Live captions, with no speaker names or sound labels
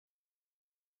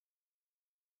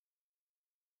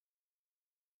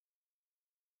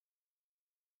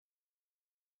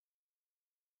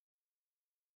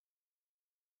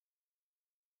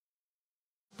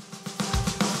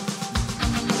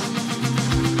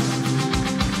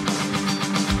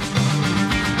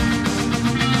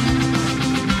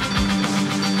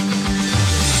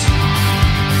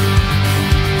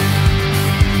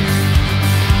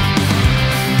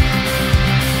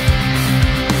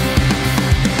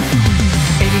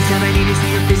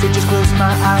face it, just close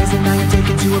my eyes, and I am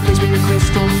taken to a place where your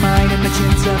crystal mind and my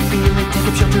chin's up feeling. Take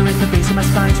up shelter in the base of my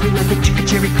spine, sweet like a chicken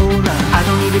cherry cola. I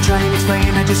don't need to try and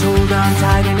explain, I just hold on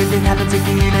tight, and if it happens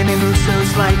again, I may move so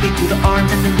slightly to the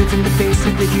arms and the lips in the face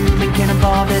of the human can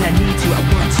evolve, and I need to, I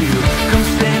want to. Come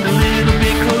stand a little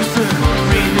bit closer,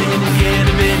 breathe in and get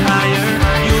a bit higher.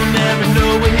 You'll never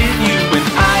know what hit you when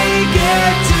I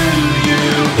get to you.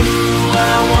 Ooh, I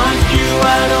want you,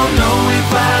 I don't know if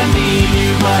I need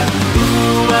you, but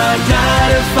ooh, I die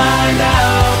to find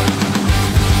out.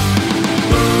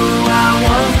 Ooh, I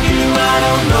want you, I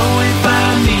don't know if I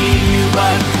need you,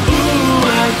 but ooh,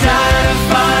 I die to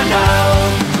find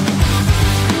out.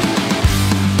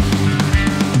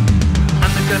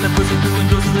 I'm the kind of person who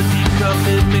endorses a deep cup.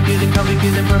 Admit getting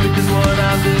complicated, perfect is what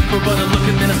I live for. But I look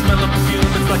and then I smell a perfume.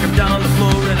 It's like I'm down on the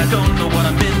floor and I don't know what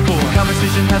I'm in for.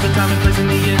 Conversation has a time and place in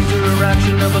the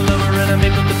interaction of a lover, and I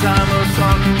make up the time of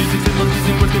talking. Music symbols,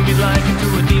 using words can be like into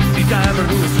a deep sea diver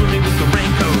who is swimming with the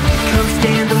raincoat. Come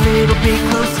stand a little bit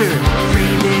closer,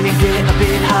 breathe in and get a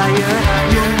bit higher.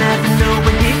 You'll never know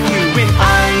what hit you when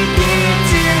I get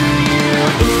to you.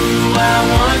 Ooh, I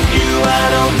want you, I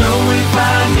don't know if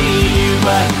I need you,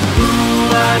 but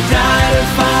ooh, I die to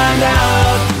find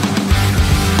out.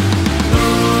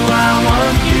 Ooh, I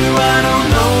want you, I don't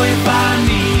know if I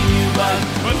need you, but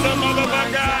what's up,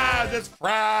 motherfuckers? It's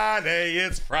Friday,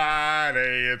 it's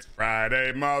Friday, it's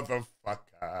Friday,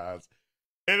 motherfuckers.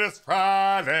 It is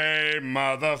Friday,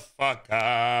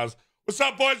 motherfuckers. What's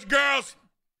up, boys and girls?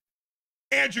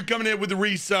 Andrew coming in with the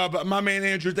resub. My man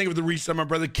Andrew, thank you for the resub. My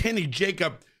brother Kenny,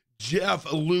 Jacob,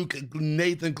 Jeff, Luke,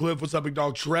 Nathan, Cliff. What's up, big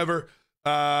dog? Trevor,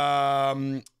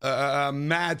 Matt,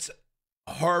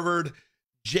 Harvard,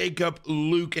 Jacob,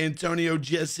 Luke, Antonio,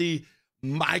 Jesse,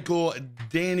 Michael,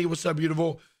 Danny. What's up,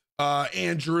 beautiful?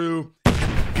 Andrew.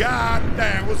 God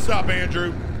damn, what's up,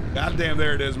 Andrew? God damn,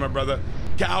 there it is, my brother.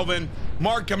 Calvin,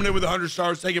 Mark coming in with 100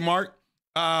 stars. Thank you, Mark.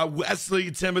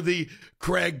 Wesley, Timothy,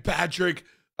 Craig, Patrick.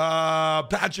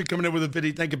 Patrick coming in with a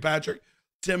 50. Thank you, Patrick.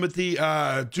 Timothy,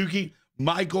 Tukey,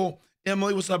 Michael,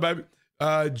 Emily. What's up, baby?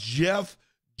 Jeff,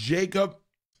 Jacob.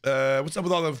 What's up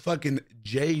with all the fucking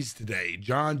J's today?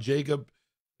 John, Jacob,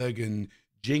 fucking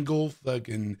Jingle,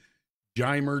 fucking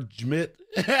Jimer, Schmidt.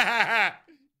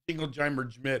 Jingle,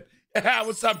 Jimer, Schmidt.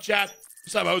 What's up, chat?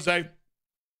 What's up, Jose?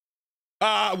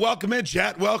 Welcome in,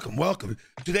 chat. Welcome.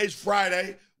 Today's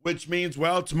Friday, which means,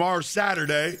 well, tomorrow's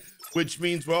Saturday, which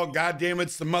means, well, goddamn,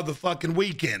 it's the motherfucking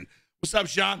weekend. What's up,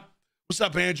 Sean? What's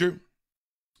up, Andrew?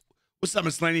 What's up,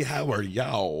 Miss Laney? How are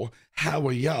y'all?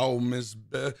 Miss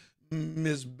Bella?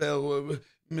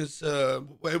 Miss,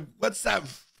 what's that?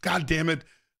 Goddamn it.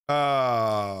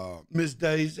 Miss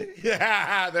Daisy.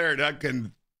 Yeah, there it is. I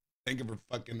couldn't think of her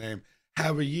fucking name.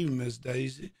 How are you, Miss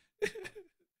Daisy?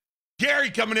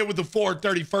 Gary coming in with the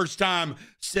 430 first time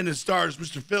sending stars,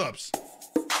 Mr. Phillips.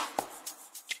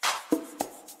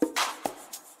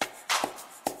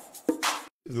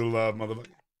 The love, motherfucker.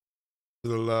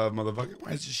 The love, motherfucker.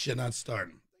 Why is this shit not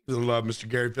starting? The love, Mr.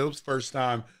 Gary Phillips, first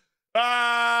time.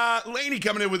 Laney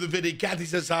coming in with the video. Kathy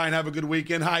says hi and have a good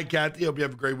weekend. Hi, Kathy. Hope you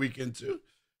have a great weekend too.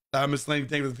 Miss Laney,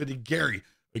 thank you for the 50. Gary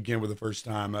again with the first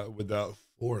time with the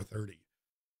 430.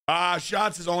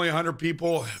 Sean says only 100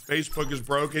 people. Facebook is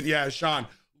broken. Yeah, Sean.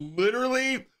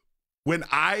 Literally, when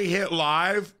I hit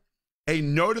live, a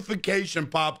notification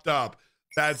popped up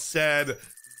that said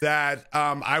that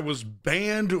I was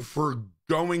banned for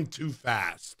going too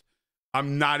fast.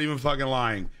 I'm not even fucking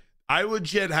lying. I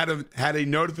legit had a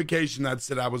notification that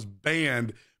said I was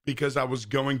banned because I was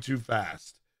going too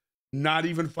fast. Not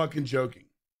even fucking joking.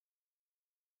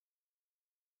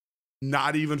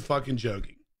 Not even fucking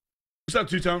joking. What's up,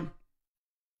 Two-Tone?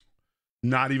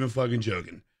 Not even fucking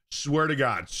joking. Swear to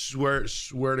God. Swear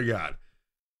to God.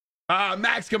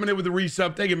 Max coming in with the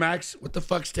resub. Thank you, Max. What the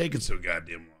fuck's taking so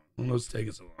goddamn long? I don't know what's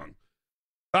taking so long.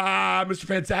 Mr.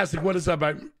 Fantastic, what is up,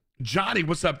 baby? Johnny,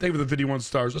 what's up? Thank you for the 51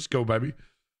 stars. Let's go, baby.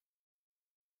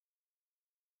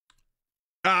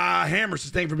 Hammer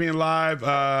says thank you for being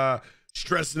live.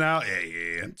 Stressing out.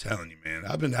 Yeah, I'm telling you, man.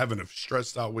 I've been having a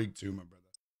stressed out week too, my brother.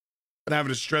 Been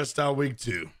having a stressed out week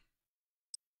too.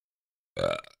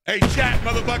 Hey, chat,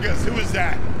 motherfuckers. Who is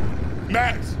that?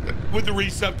 Max with the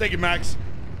resub. Thank you, Max.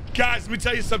 Guys, let me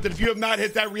tell you something. If you have not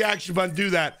hit that reaction button, do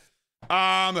that.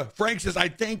 Frank says, I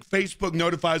think Facebook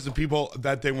notifies the people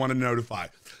that they want to notify.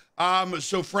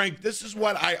 So Frank, this is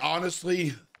what I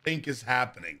honestly think is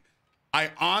happening. I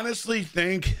honestly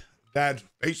think that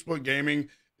Facebook Gaming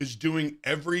is doing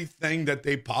everything that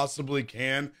they possibly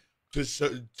can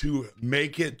to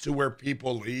make it to where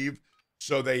people leave.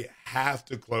 So they have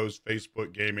to close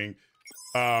Facebook Gaming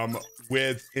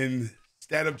with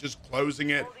instead of just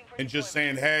closing it and just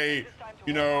saying, hey,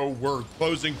 you know, we're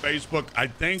closing Facebook. I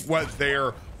think what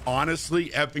they're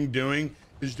honestly effing doing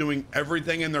is doing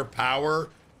everything in their power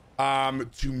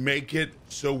to make it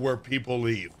so where people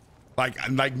leave. Like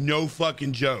no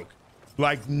fucking joke.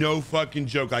 Like no fucking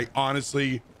joke. I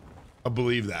honestly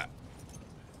believe that.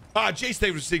 Jay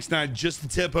Stay for 6'9", just the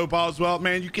tip, hope all is well.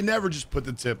 Man, you can never just put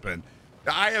the tip in.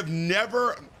 I have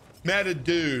never met a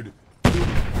dude who...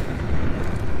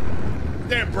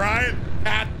 Damn, Brian.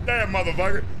 God damn,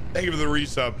 motherfucker. Thank you for the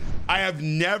resub. I have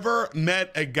never met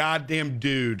a goddamn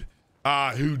dude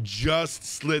who just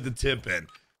slid the tip in.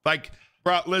 Like,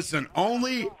 bro, listen,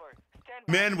 only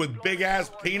men with big ass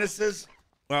penises,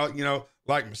 well, you know,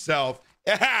 like myself,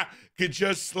 could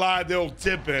just slide the old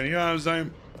tip in. You know what I'm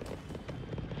saying?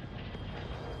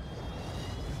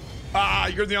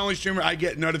 You're the only streamer I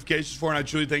get notifications for, and I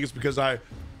truly think it's because I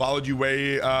followed you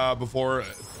way before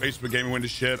Facebook gaming went to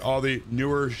shit. All the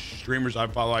newer streamers I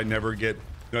follow, I never get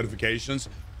notifications.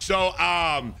 So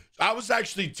I was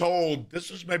actually told, this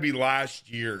was maybe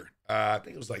last year. I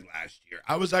think it was like last year.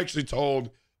 I was actually told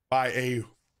by a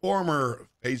former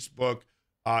Facebook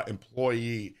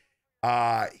employee.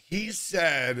 He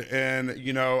said, and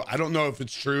you know, I don't know if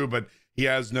it's true, but he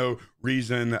has no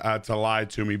reason to lie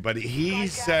to me, but he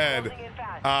said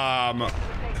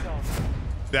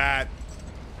that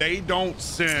they don't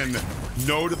send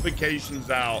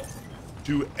notifications out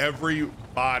to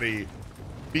everybody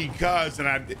because, and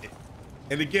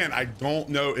again, I don't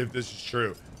know if this is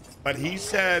true, but he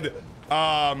said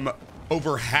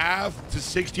over half to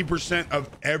 60% of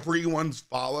everyone's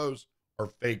follows are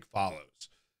fake follows.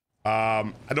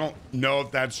 I don't know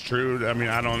if that's true. I mean,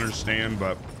 I don't understand,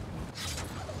 but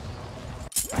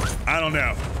I don't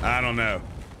know.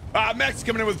 Max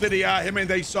coming in with video. Him and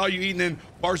they saw you eating in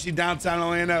Varsity downtown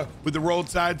Atlanta with the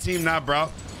roadside team. Nah, bro.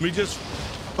 Let me just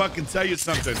fucking tell you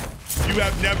something. You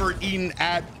have never eaten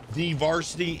at the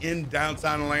Varsity in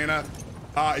downtown Atlanta.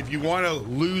 If you want to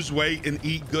lose weight and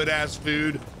eat good ass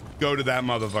food, go to that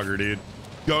motherfucker, dude.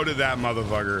 Go to that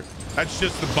motherfucker. That's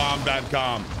just the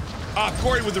bomb.com.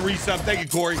 Corey with the resub. Thank you,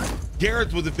 Corey.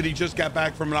 Gareth with the 50 just got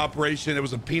back from an operation. It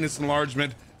was a penis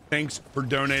enlargement. Thanks for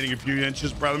donating a few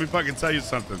inches, bro. Let me fucking tell you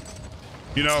something.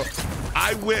 You know,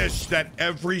 I wish that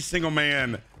every single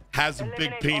man has a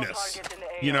big penis.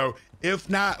 You know, if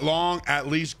not long, at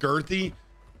least girthy.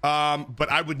 But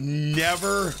I would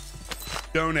never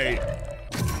donate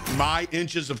my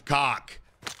inches of cock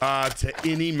to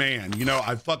any man. You know,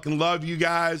 I fucking love you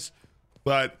guys,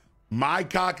 but my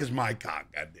cock is my cock,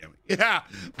 goddammit. Yeah,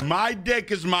 my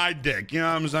dick is my dick. You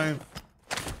know what I'm saying?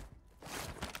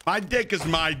 My dick is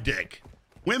my dick.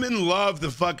 Women love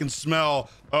the fucking smell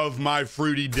of my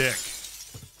fruity dick.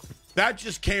 That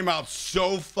just came out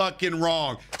so fucking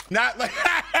wrong. Not like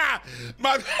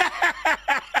my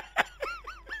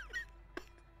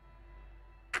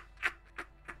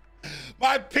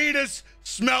my penis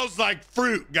smells like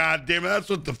fruit, goddammit. That's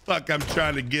what the fuck I'm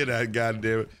trying to get at,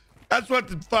 goddammit. That's what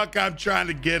the fuck I'm trying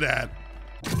to get at.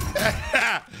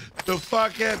 The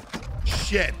fucking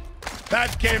shit.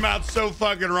 That came out so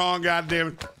fucking wrong,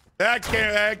 goddammit.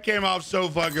 That came off so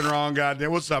fucking wrong,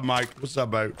 goddamn. What's up, Mike? What's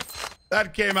up, babe?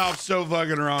 That came out so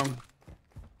fucking wrong.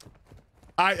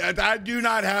 I do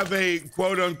not have a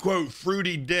quote unquote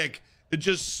fruity dick. It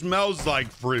just smells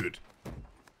like fruit.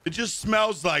 It just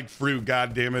smells like fruit,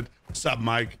 goddammit. What's up,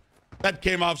 Mike? That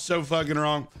came off so fucking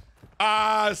wrong.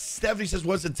 Stephanie says,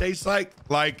 what's it taste like?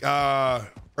 Like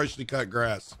freshly cut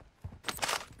grass.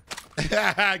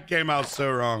 That came out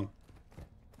so wrong.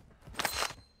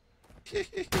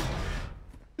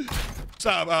 What's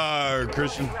up,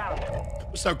 Christian?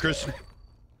 What's up, Christian?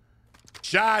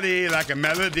 Shoddy like a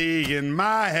melody in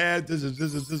my head.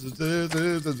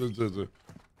 Mr.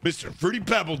 Fruity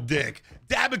Pebble Dick.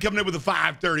 Dabbin coming in with a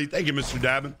 530. Thank you, Mr.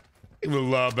 Dabbin. Thank you for the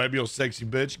love, baby. You sexy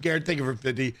bitch. Garrett, thank you for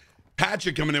 50.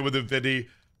 Patrick coming in with a 50.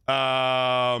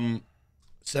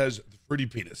 Says fruity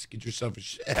penis. Get yourself a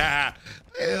shit.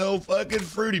 Hell fucking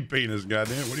fruity penis,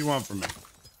 goddamn. What do you want from me?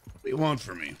 What do you want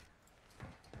from me?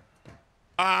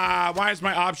 Why is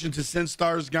my option to send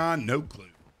stars gone? No clue.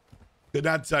 Could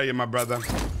not tell you, my brother.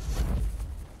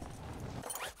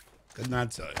 Could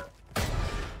not tell you.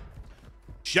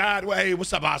 Shotway,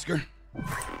 what's up, Oscar?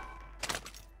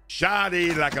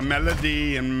 Shoddy like a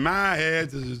melody in my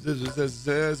head.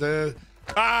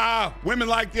 Women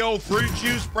like the old fruit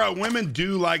juice, bro. Women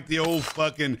do like the old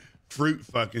fucking fruit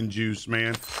fucking juice,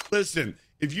 man. Listen,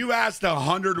 if you asked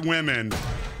 100 women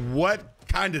what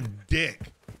kind of dick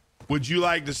would you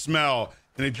like to smell,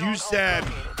 and if you said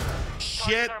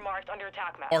shit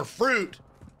or fruit,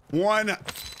 One,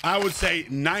 I would say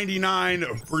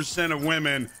 99% of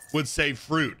women would say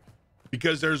fruit,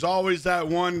 because there's always that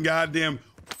one goddamn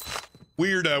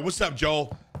weirdo. What's up,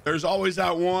 Joel? There's always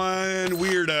that one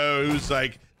weirdo who's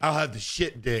like, I'll have the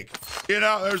shit dick. You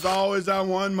know, there's always that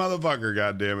one motherfucker,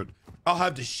 goddammit. I'll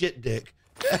have the shit dick.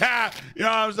 You know what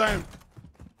I'm saying?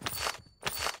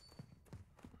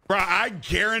 Bro, I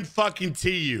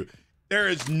guarantee you, there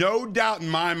is no doubt in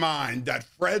my mind that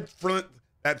Fred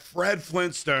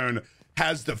Flintstone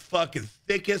has the fucking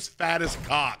thickest, fattest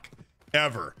cock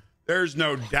ever. There's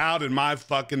no doubt in my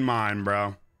fucking mind,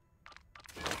 bro.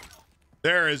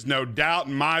 There is no doubt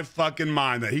in my fucking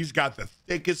mind that he's got the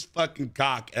thickest fucking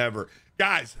cock ever.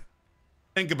 Guys,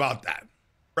 think about that.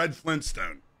 Fred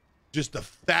Flintstone. Just the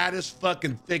fattest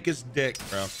fucking thickest dick,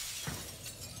 bro.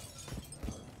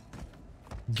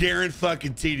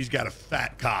 Guaranteed he's got a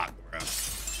fat cock, bro.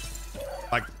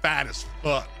 Like fat as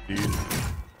fuck, dude.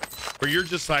 Where you're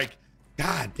just like,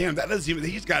 God damn, that doesn't even,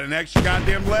 he's got an extra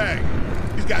goddamn leg.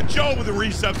 He's got Joel with a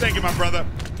resub. Thank you, my brother.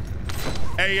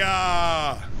 Hey,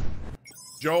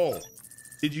 Joel,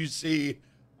 did you see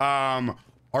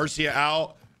Arcia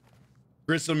out,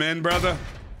 Grissom in, brother?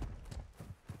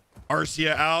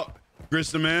 Arcia out,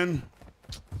 Grissom in.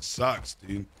 Sucks,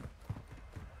 dude.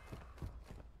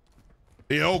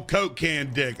 The old Coke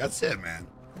can dick. That's it, man.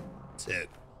 That's it.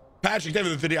 Patrick, thank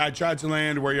you for the video. I tried to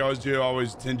land where you always do.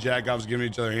 Always 10 jack offs giving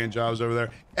each other hand jobs over there.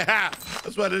 Yeah,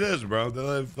 that's what it is, bro. They're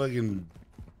like fucking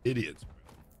idiots, bro.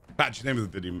 Patrick, thank you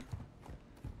for the video.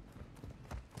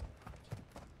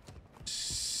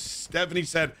 Stephanie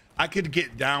said, I could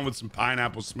get down with some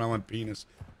pineapple smelling penis.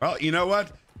 Well, you know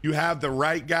what? You have the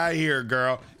right guy here,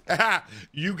 girl.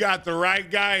 You got the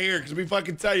right guy here, because we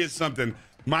fucking tell you something.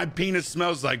 My penis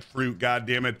smells like fruit,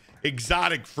 goddammit.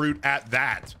 Exotic fruit at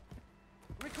that.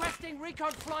 Requesting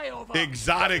recon flyover.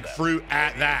 Exotic fruit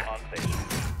at that.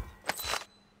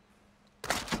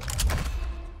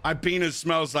 My penis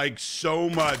smells like so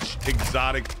much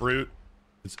exotic fruit.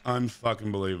 It's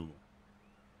unfucking believable.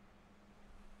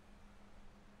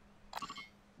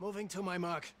 Moving to my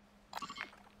mark.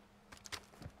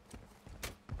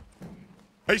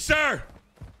 Hey, sir.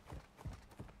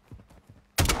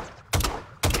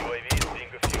 UAV is being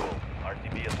refueled.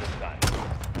 RTB at this time.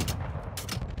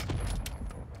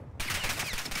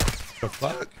 The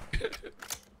fuck?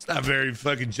 It's not very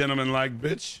fucking gentleman-like,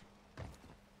 bitch.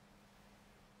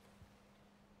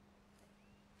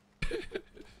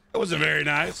 That wasn't very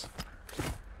nice.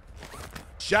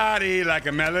 Shoddy like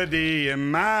a melody in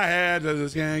my head.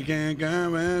 Can't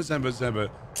come simple.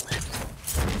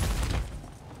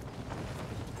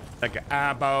 Like an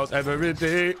eyeballs every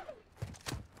day.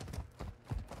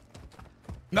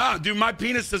 No, dude, my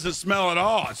penis doesn't smell at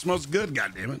all. It smells good,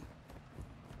 goddammit.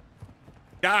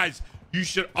 Guys, you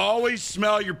should always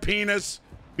smell your penis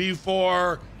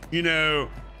before, you know.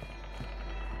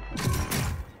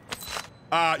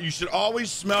 You should always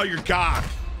smell your cock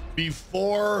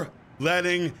before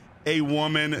letting a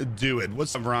woman do it.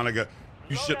 What's up, Veronica?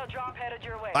 You should,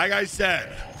 like I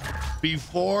said,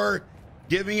 before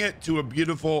giving it to a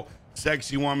beautiful,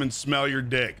 sexy woman, smell your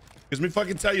dick. Because let me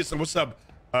fucking tell you something. What's up,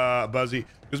 Buzzy?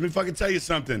 Because let me fucking tell you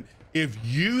something. If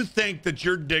you think that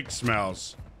your dick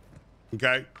smells,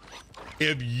 okay?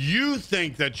 If you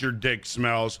think that your dick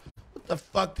smells, what the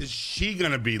fuck is she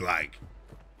gonna be like?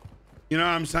 You know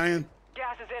what I'm saying?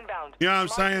 Gas is inbound. You know what I'm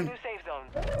saying? New safe zone.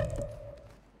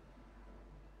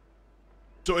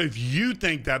 So if you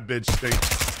think that bitch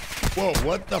stinks, whoa,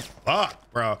 what the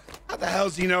fuck, bro? How the hell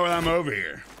does he know that I'm over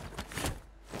here?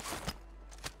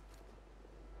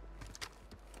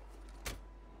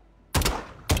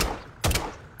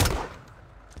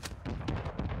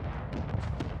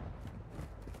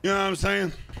 You know what I'm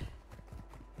saying?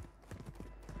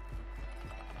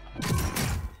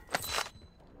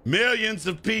 Millions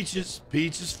of peaches,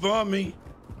 peaches for me.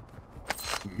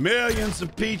 Millions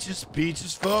of peaches,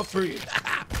 peaches for free.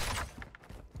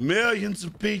 Millions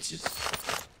of peaches,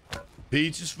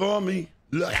 peaches for me.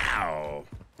 Look out.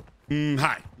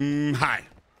 Hi. Hi.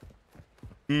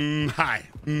 Hi.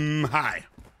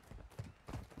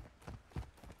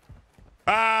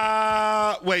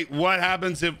 Hi. Wait, what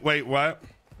happens if, wait, what?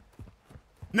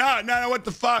 No, what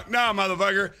the fuck? No,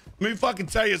 motherfucker. Let me fucking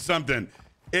tell you something.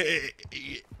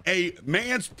 A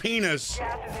man's penis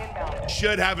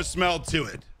should have a smell to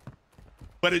it,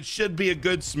 but it should be a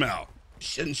good smell.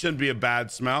 Shouldn't be a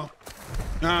bad smell.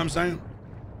 You know what I'm saying?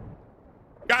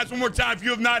 Guys, one more time, if you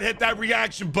have not hit that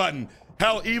reaction button,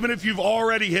 hell, even if you've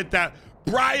already hit that,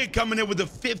 Brian coming in with a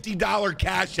 $50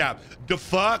 cash app. The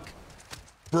fuck?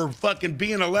 For fucking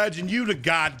being a legend. You the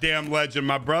goddamn legend,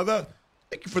 my brother.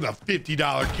 Thank you for the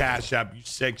 $50 cash app, you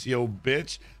sexy old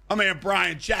bitch. My man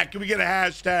Brian, chat, can we get a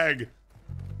hashtag?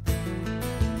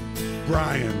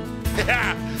 Brian.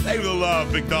 Yeah, thank you for the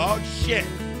love, big dog. Shit.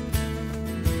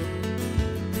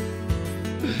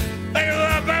 Thank you for the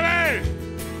love, baby.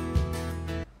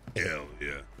 Hell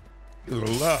yeah. Give it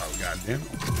a love, goddamn.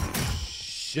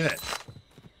 Shit.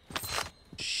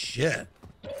 Shit.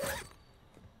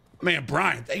 Man,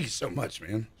 Brian, thank you so much,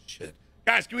 man. Shit.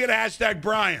 Guys, can we get a hashtag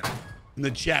Brian in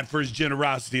the chat for his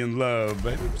generosity and love,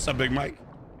 baby? What's up, Big Mike?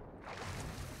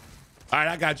 All right,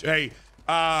 I got you. Hey,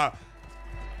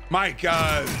 Mike,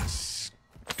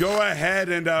 go ahead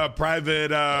and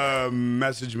private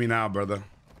message me now, brother.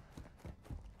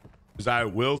 Because I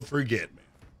will forget, man.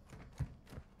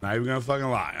 Not even gonna fucking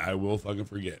lie. I will fucking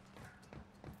forget.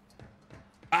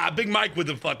 Big Mike with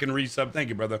the fucking resub. Thank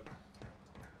you, brother.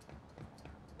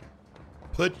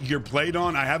 Put your plate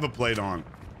on. I have a plate on.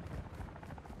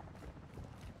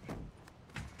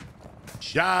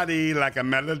 Shoddy like a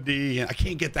melody. I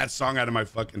can't get that song out of my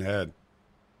fucking head.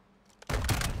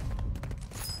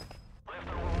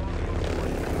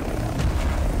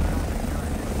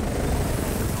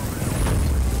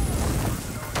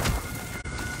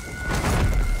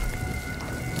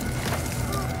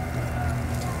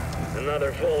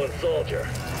 Another fallen soldier.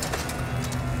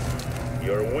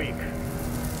 You're weak.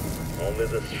 Only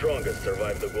the strongest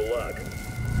survive the gulag.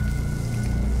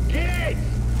 Kids!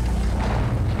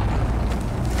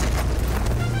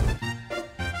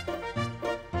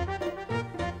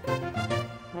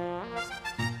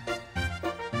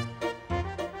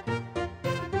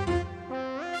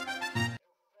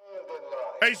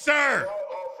 Hey, sir!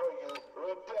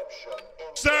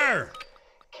 Sir!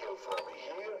 Kill for me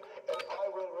here, and I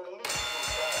will release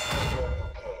you back to where you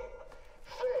came.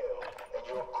 Fail, and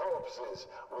your corpses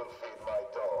will feed my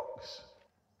dogs.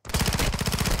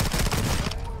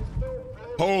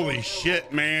 Holy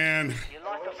shit, man. You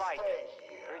lost the fight.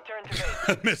 Return to base.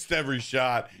 I missed every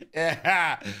shot.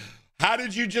 Yeah. How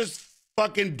did you just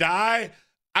fucking die?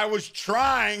 I was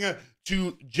trying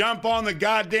to jump on the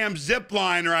goddamn zip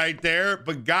line right there,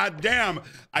 but goddamn,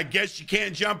 I guess you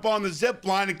can't jump on the zip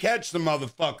line and catch the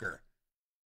motherfucker.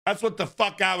 That's what the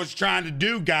fuck I was trying to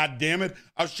do, goddamn it.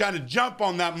 I was trying to jump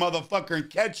on that motherfucker and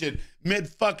catch it mid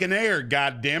fucking air,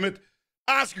 goddamn it.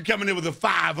 Oscar coming in with a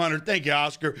 500. Thank you,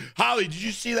 Oscar. Holly, did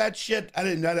you see that shit? I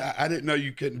didn't know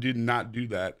you couldn't not do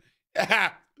that.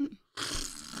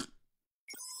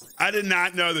 I did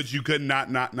not know that you could not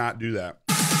do that.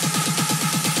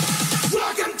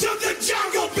 Welcome to the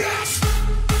jungle, bitch!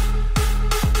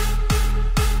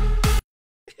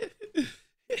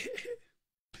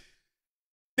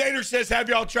 Nader says, have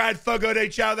y'all tried Fogo de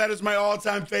Chao? That is my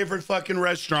all-time favorite fucking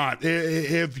restaurant.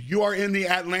 If you are in the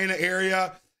Atlanta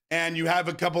area and you have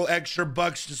a couple extra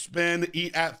bucks to spend,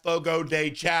 eat at Fogo de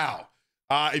Chao.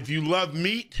 If you love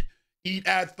meat, eat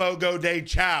at Fogo de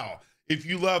Chao. If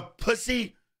you love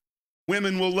pussy,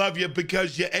 women will love you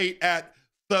because you ate at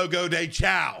Fogo de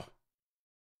Chao.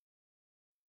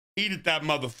 Eat it, that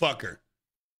motherfucker.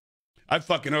 I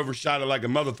fucking overshot it like a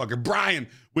motherfucker. Brian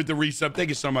with the resub. Thank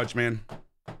you so much, man.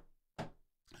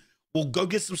 Well, go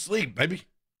get some sleep, baby.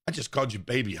 I just called you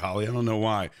baby, Holly. I don't know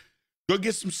why. Go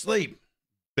get some sleep,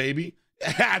 baby.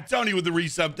 Tony with the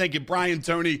resub. Thank you, Brian,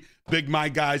 Tony, Big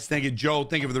Mike, guys. Thank you, Joel.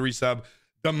 Thank you for the resub.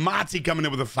 The Mati coming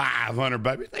in with a 500,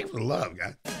 baby. Thank you for the love,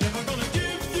 guys. Never gonna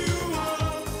give you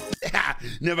up.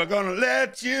 Never gonna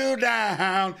let you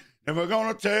down. Never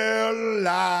gonna tell a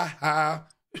lie.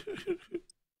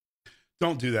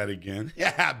 Don't do that again.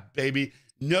 Yeah, baby.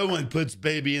 No one puts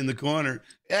baby in the corner.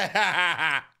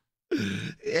 Yeah.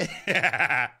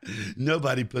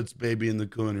 Nobody puts baby in the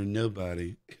corner.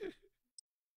 Nobody.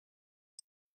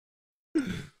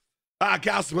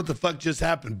 Kelsey, what the fuck just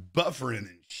happened? Buffering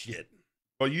and shit.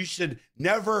 Well, you should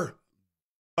never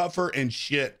buffer and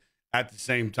shit at the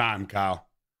same time, Kyle.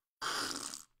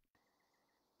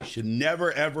 You should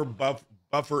never, ever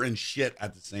buffer and shit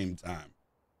at the same time.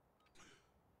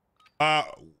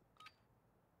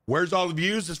 Where's all the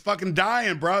views? It's fucking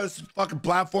dying, bro. This fucking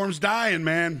platform's dying,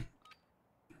 man.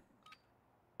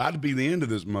 About to be the end of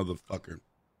this motherfucker.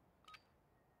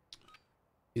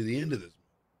 Be the end of this.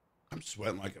 I'm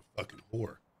sweating like a fucking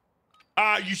whore.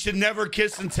 You should never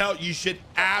kiss and tell. You should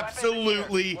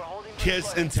absolutely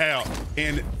kiss and tell.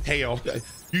 And tail.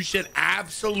 You should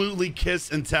absolutely kiss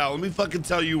and tell. Let me fucking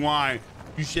tell you why.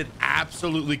 You should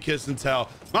absolutely kiss and tell.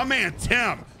 My man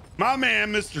Tim. My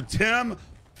man Mr. Tim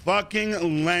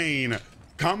fucking Lane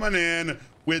coming in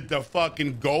with the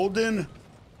fucking golden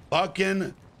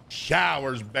fucking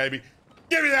showers, baby.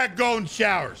 Give me that golden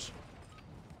showers.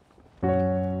 Give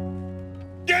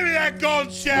me that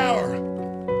golden shower.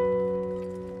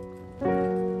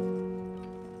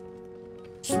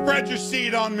 Spread your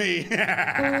seed on me.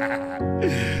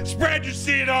 Spread your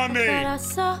seed on me. But I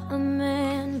saw a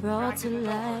man brought to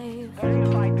life. The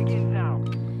fight begins now.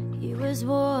 He was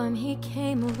warm, he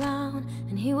came around,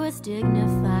 and he was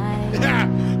dignified.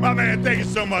 My man, thank you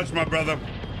so much, my brother.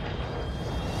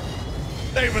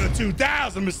 Thank you for the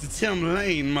 2,000, Mr. Tim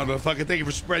Lane, motherfucker. Thank you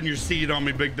for spreading your seed on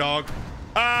me, big dog.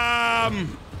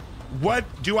 What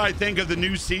do I think of the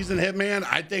new season, Hitman?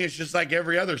 I think it's just like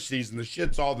every other season. The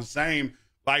shit's all the same.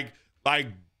 Like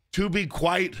to be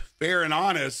quite fair and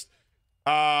honest,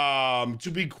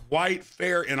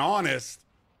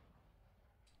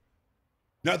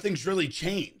 nothing's really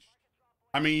changed.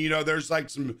 I mean, you know, there's like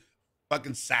some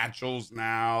fucking satchels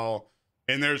now,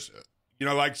 and there's, you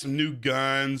know, like some new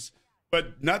guns,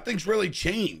 but nothing's really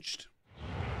changed.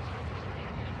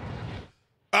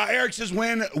 Eric says,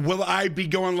 when will I be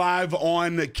going live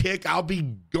on Kick? I'll be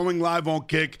going live on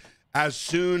Kick as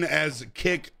soon as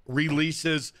Kick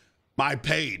releases my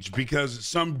page, because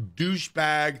some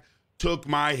douchebag took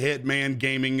my Hitman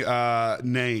Gaming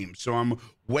name. So I'm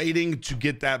waiting to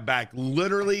get that back.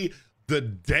 Literally the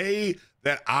day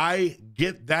that I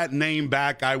get that name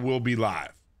back, I will be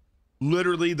live.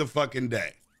 Literally the fucking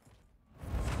day.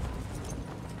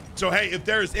 So, hey, if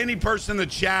there's any person in the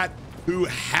chat who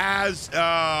has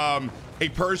a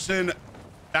person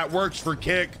that works for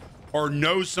Kick or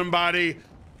knows somebody,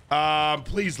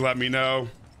 please let me know.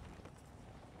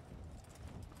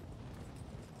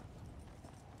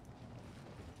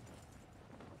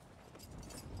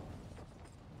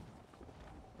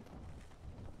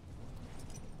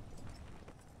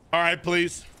 All right,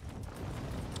 please.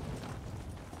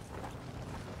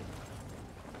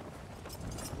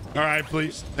 All right,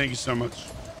 please. Thank you so much.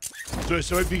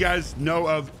 So if you guys know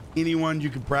of anyone, you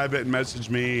can private message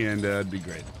me, and it'd be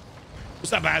great.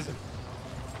 What's up, Isaac?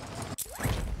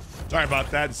 Sorry about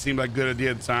that. It seemed like a good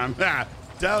idea at the time.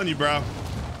 Telling you, bro.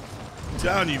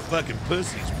 Telling you fucking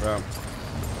pussies, bro.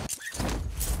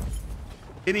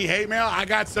 Any hate mail? I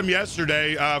got some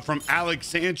yesterday from Alex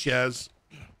Sanchez.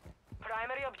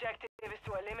 Primary objective is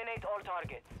to eliminate all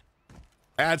targets.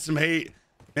 I had some hate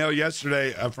mail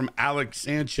yesterday from Alex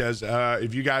Sanchez.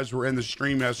 If you guys were in the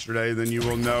stream yesterday, then you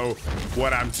will know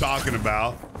what I'm talking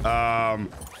about.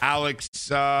 Alex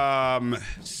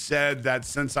said that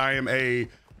since I am a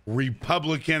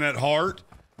Republican at heart,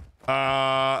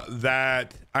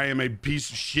 that I am a piece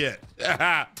of shit.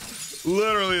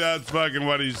 Literally, that's fucking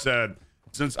what he said.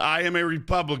 Since I am a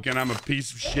Republican, I'm a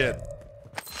piece of shit.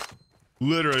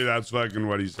 Literally, that's fucking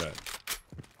what he said.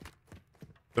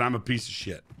 But I'm a piece of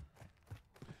shit.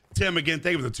 Tim, again,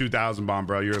 thank you for the 2,000 bomb,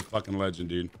 bro. You're a fucking legend,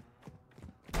 dude.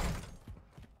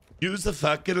 You's a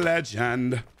fucking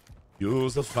legend.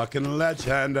 You's a fucking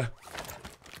legend.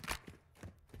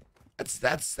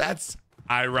 That's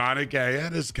ironic, eh?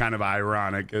 It is kind of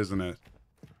ironic, isn't it?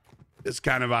 It's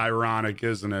kind of ironic,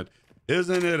 isn't it?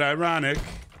 Isn't it ironic?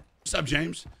 What's up,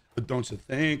 James? But don't you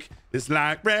think it's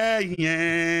like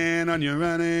rain on your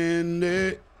running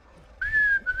day?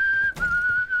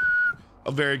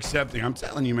 Oh, very accepting. I'm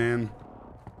telling you, man.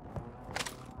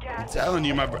 I'm telling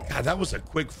you, my bro. God, that was a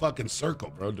quick fucking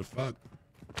circle, bro. The fuck?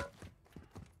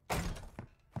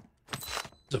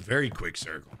 It's a very quick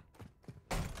circle.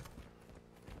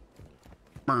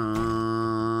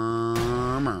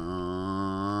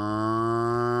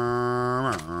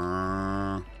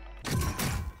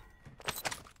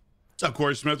 What's up,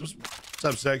 Corey Smith? What's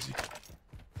up, sexy?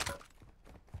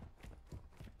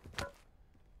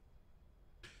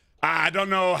 I don't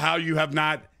know how you have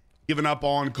not given up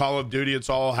on Call of Duty. It's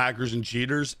all hackers and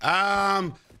cheaters.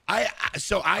 I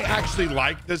actually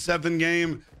like the 7th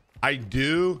game. I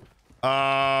do.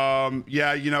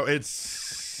 Yeah, you know, it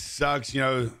sucks, you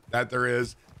know, that there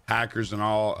is hackers and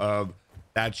all of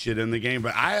that shit in the game,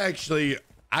 but I actually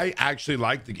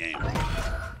like the game.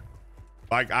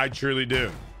 Like, I truly do.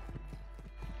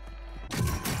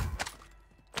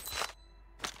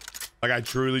 Like, I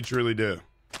truly do.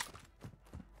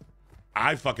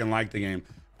 I fucking like the game.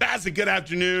 That's a good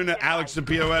afternoon, Alex the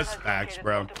POS. Facts,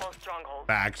 bro.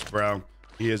 Facts, bro.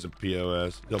 He is a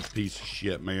POS. Little piece of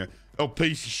shit, man. Little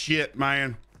piece of shit,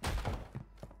 man.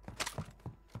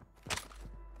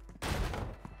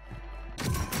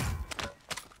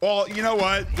 Well, you know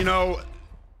what? You know,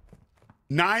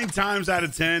 9 times out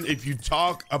of 10, if you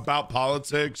talk about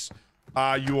politics,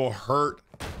 you will hurt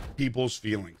people's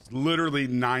feelings. Literally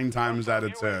 9 times out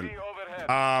of 10.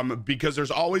 Because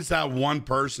there's always that one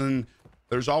person,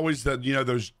 there's always that, you know,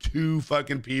 those 2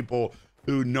 fucking people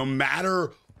who, no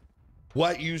matter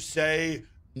what you say,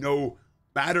 no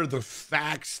matter the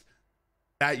facts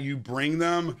that you bring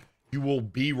them, You will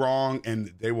be wrong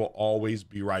and they will always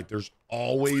be right. There's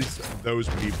always those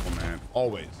people, man.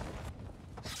 Always.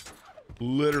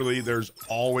 Literally, there's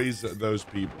always those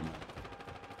people, man.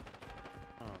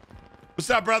 What's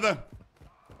up, brother?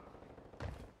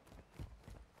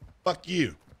 Fuck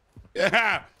you.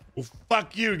 Yeah. Well,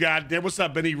 fuck you, goddamn. What's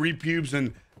up, any repubes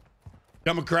and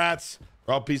Democrats?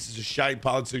 They're all pieces of shite.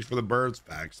 Politics for the birds.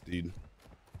 Facts, dude.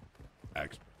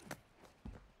 Facts. I'm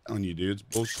telling you, dude. It's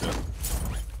bullshit.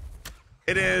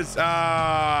 It is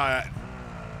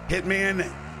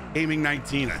Hitman Gaming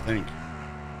 19, I think.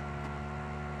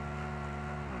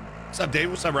 What's up, Dave?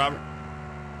 What's up, Robert?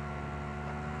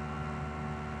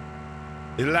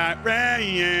 It's like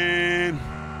rain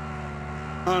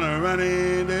on a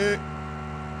running day.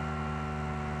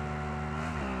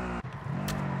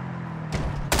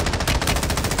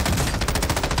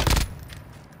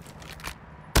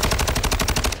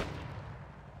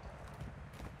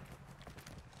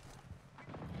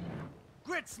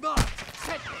 Grid smart.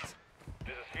 Set it.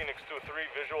 This is Phoenix 2-3,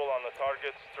 visual on the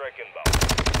target, strike inbound.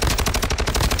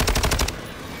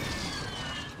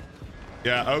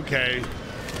 Yeah, okay.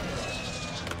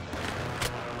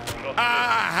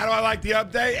 How do I like the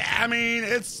update? I mean,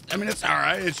 it's all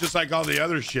right. It's just like all the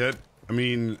other shit. I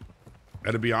mean,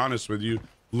 gotta be honest with you.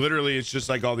 Literally, it's just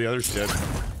like all the other shit.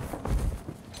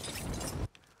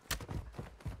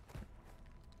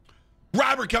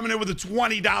 Robert coming in with a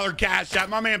 $20 cash out.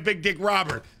 My man, Big Dick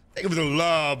Robert. Thank you for the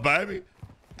love, baby.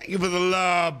 Thank you for the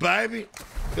love, baby. You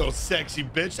little sexy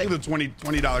bitch. Thank you for the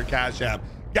 $20 cash app.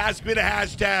 Guys, spit a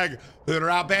hashtag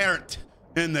Robert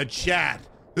in the chat.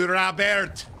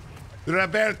 Robert.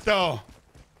 Roberto.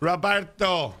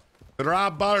 Roberto.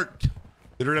 Robert.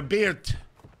 Robert.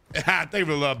 Thank you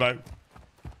for the love, baby.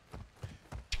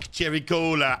 Cherry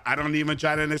Cola. I don't even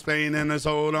try to explain in this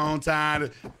whole long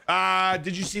time.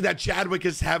 Did you see that Chadwick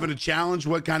is having a challenge?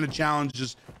 What kind of challenge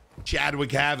is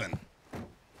Chadwick having?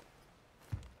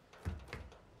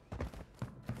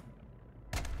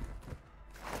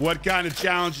 What kind of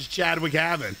challenge is Chadwick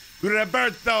having?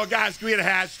 Roberto, guys, can we hit a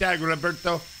hashtag,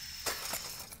 Roberto?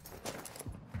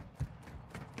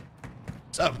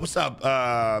 What's up? What's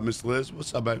up, Miss Liz?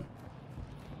 What's up, babe?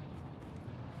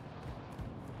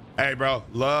 Hey, bro,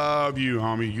 love you,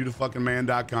 homie.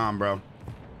 YouThefuckingman.com, bro.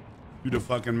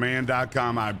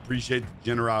 YouThefuckingman.com. I appreciate the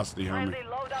generosity, homie. Friendly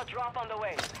loadout drop on the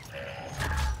way.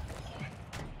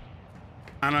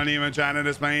 I'm not even trying to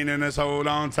explain in this whole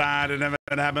long time. And if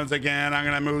it happens again, I'm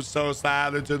gonna move so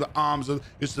slowly to the arms of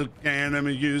used to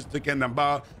enemy, used to get the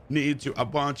ball. Need you, I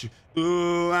want you.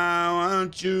 Ooh, I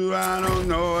want you. I don't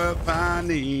know if I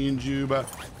need you, but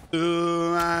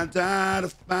ooh, I die to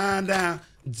find out.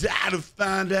 Die to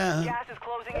find out. Gas is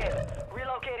closing in.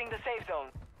 Relocating the safe zone.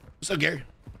 What's up, Gary?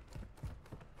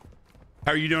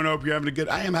 How are you doing? I hope you're having a good.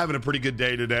 I am having a pretty good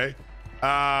day today.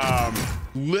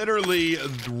 Literally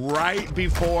right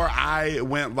before I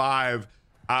went live,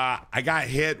 I got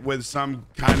hit with some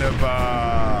kind of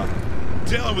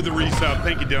Dylan with the resub.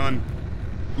 Thank you, Dylan.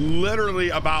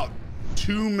 Literally about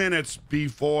 2 minutes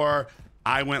before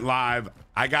I went live,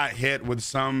 I got hit with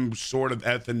some sort of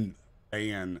effing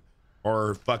ban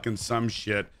or fucking some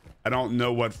shit. I don't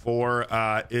know what for.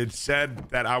 It said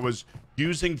that I was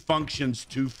using functions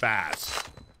too fast.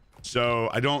 So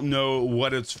I don't know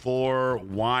what it's for,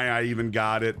 why I even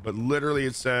got it, but literally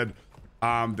it said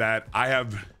that I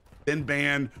have been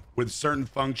banned with certain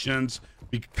functions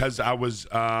because I was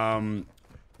going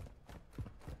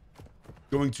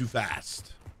too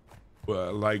fast.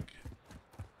 Like,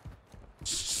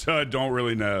 so I don't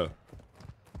really know.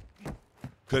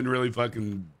 Couldn't really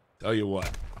fucking tell you what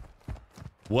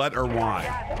or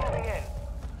why.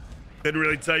 Couldn't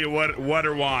really tell you what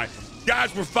or why.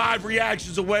 Guys, we're 5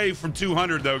 reactions away from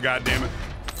 200 though, goddammit.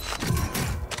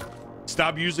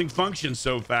 Stop using functions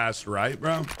so fast, right,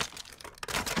 bro?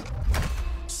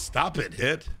 Stop it,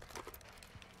 Hit.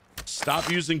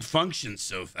 Stop using functions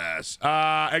so fast.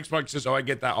 Xbox says, oh, I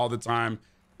get that all the time.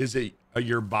 Is it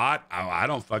your bot? Oh, I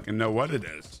don't fucking know what it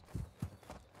is.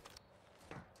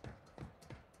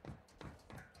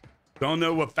 Don't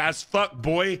know what fast fuck,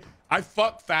 boy. I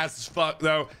fuck fast as fuck,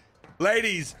 though.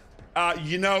 Ladies,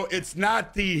 you know, it's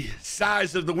not the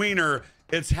size of the wiener.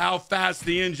 It's how fast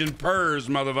the engine purrs,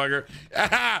 motherfucker.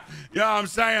 You know what I'm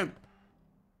saying?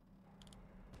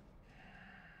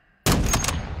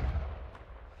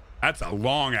 That's a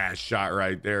long-ass shot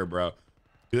right there, bro.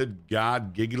 Good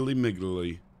God, giggly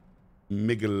miggly.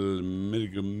 Miggly.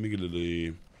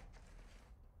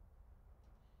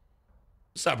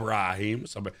 What's up, Raheem?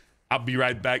 What's up? I'll be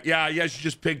right back. Yeah, yes, you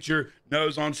just picture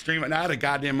nose on stream. And I had a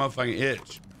goddamn motherfucking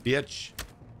itch, bitch.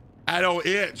 I don't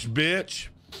itch, bitch.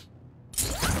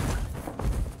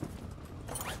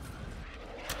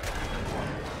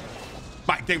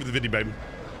 Thank you for the video, baby.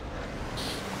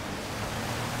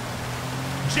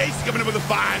 Jason coming in with a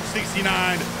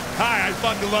 569. Hi, I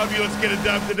fucking love you. Let's get a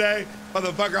dub today.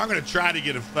 Motherfucker, I'm going to try to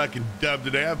get a fucking dub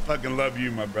today. I fucking love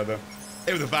you, my brother.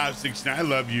 Hey, with the 569. I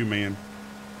love you, man.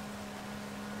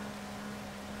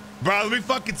 Bro, let me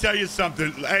fucking tell you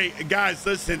something. Hey, guys,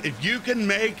 listen. If you can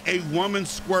make a woman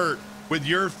squirt with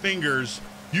your fingers,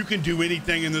 you can do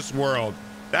anything in this world.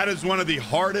 That is one of the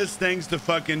hardest things to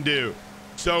fucking do.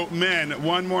 So, men,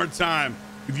 one more time.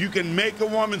 If you can make a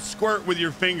woman squirt with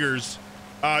your fingers,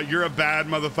 you're a bad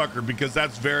motherfucker, because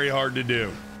that's very hard to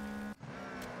do.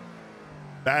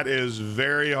 That is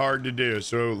very hard to do.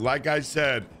 So, like I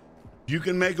said, if you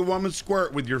can make a woman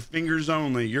squirt with your fingers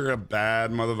only, you're a bad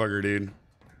motherfucker, dude.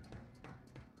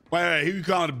 Wait, who you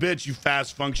calling a bitch, you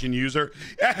fast function user?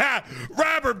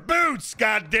 Robert Boots,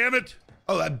 god damn it.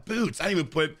 Oh, that Boots. I didn't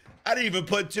even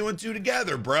put two and two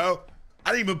together, bro.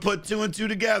 I didn't even put two and two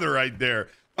together right there.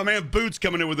 My man Boots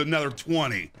coming in with another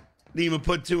 20. Didn't even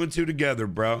put two and two together,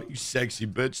 bro. You sexy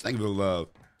bitch. Thank you for the love.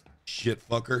 Shit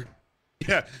fucker.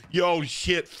 Yeah, you old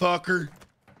shit fucker.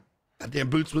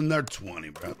 Goddamn Boots with another 20,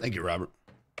 bro. Thank you, Robert.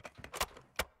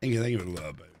 Thank you for the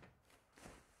love, baby.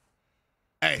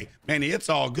 Hey, Manny, it's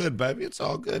all good, baby. It's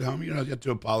all good, homie. You don't got to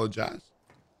apologize.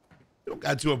 You don't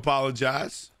got to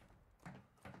apologize.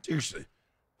 Seriously.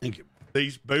 Thank you.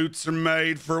 These boots are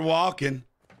made for walking.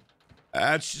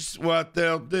 That's just what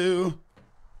they'll do.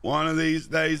 One of these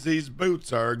days, these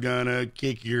boots are gonna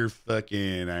kick your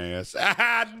fucking ass.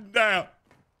 No.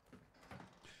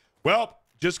 Well,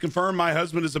 just confirm my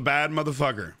husband is a bad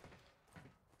motherfucker.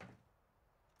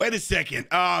 Wait a second.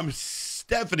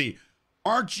 Stephanie,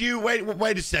 aren't you?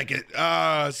 Wait a second.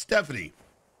 Stephanie,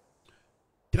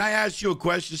 can I ask you a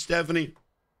question, Stephanie?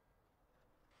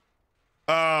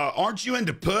 Aren't you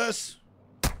into puss?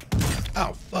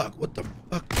 Oh, fuck. What the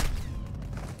fuck?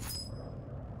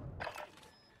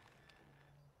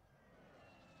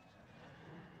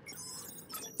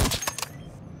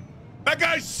 That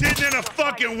guy's sitting in a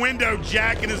fucking window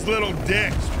jacking his little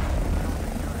dicks.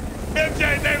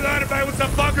 MJ, David Hunter, what's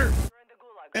up, fucker?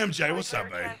 MJ, what's up,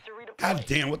 babe? God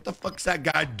damn, what the fuck's that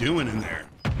guy doing in there?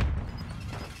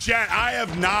 Chat, I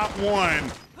have not won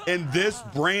in this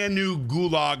brand new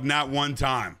gulag, not one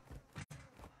time.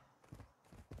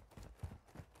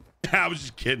 I was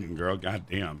just kidding, girl. God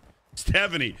damn.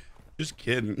 Stephanie, just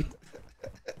kidding.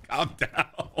 Calm down.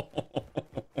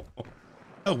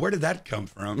 Oh, where did that come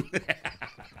from?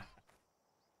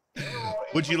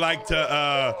 Would you like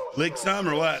to lick some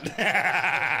or what?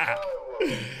 Hey!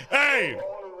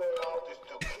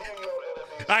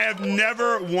 I have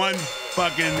never won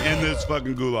fucking in this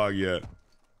fucking gulag yet.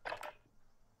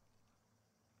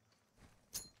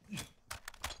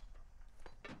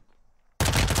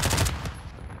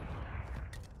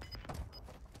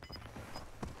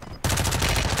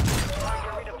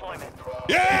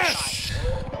 Yes!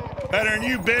 Better than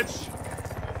you, bitch.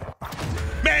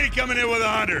 Manny coming in with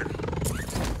 100.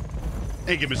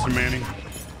 Thank you, Mr. Manny.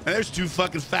 And there's two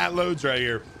fucking fat loads right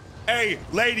here. Hey,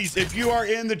 ladies, if you are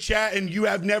in the chat and you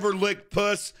have never licked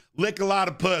puss, lick a lot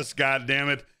of puss,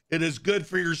 goddammit. It is good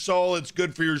for your soul. It's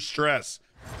good for your stress.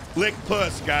 Lick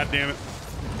puss, goddammit.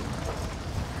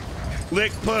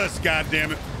 Lick puss,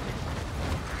 goddammit.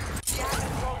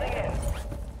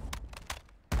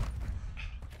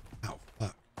 Oh,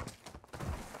 fuck.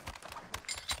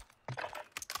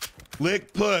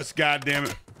 Lick puss,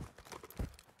 goddammit.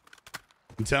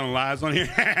 I'm telling lies on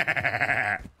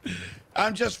here.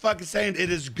 I'm just fucking saying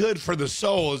it is good for the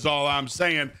soul is all I'm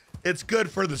saying. It's good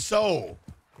for the soul.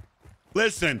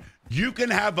 Listen, you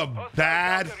can have a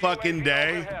bad fucking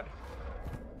day.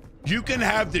 You can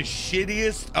have the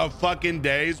shittiest of fucking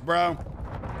days, bro.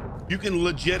 You can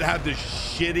legit have the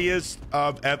shittiest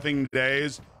of effing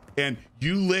days, and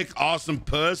you lick awesome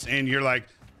puss, and you're like,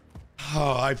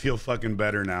 oh, I feel fucking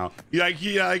better now. You know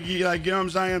what I'm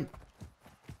saying?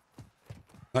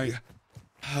 Like,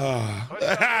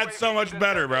 that's so much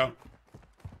better, bro.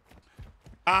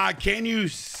 Can you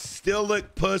still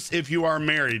lick puss if you are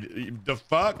married? The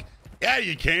fuck? Yeah,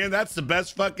 you can. That's the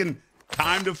best fucking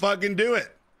time to fucking do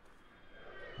it.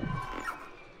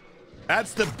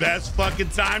 That's the best fucking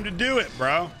time to do it,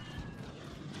 bro.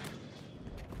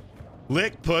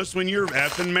 Lick puss when you're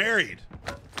effing married.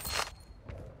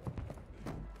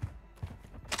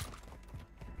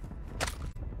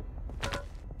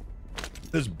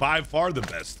 This is by far the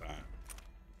best time.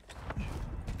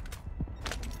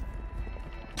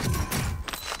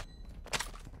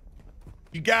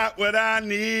 You got what I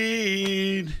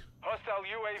need. Hostile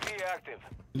UAV active.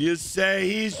 You say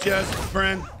he's just a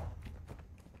friend.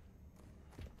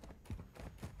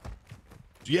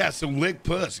 Yeah, so lick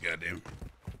puss, goddamn.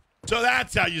 So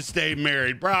that's how you stay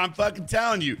married, bro. I'm fucking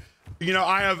telling you. You know,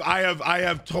 I have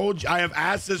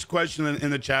asked this question in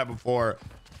the chat before.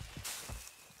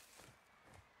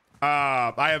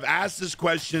 I have asked this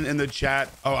question in the chat.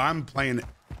 Oh, I'm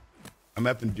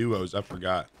effing duos. I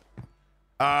forgot.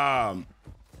 What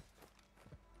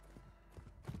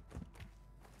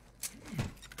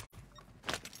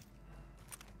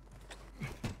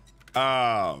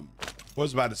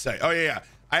was I about to say? Oh yeah.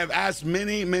 I have asked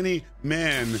many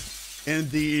men in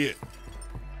the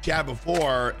chat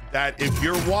before that if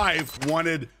your wife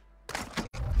wanted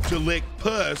to lick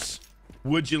puss,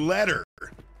 would you let her?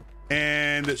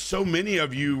 And so many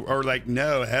of you are like,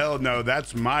 no, hell no,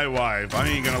 that's my wife. I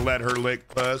ain't gonna let her lick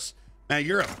puss. Man,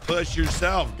 you're a puss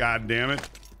yourself, god damn it.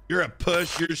 You're a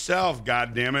puss yourself,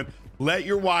 god damn it. Let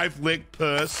your wife lick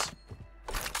puss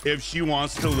if she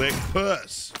wants to lick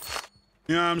puss.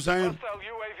 You know what I'm saying?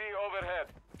 UAV overhead.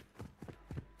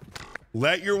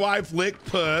 Let your wife lick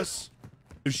puss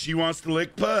if she wants to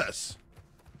lick puss.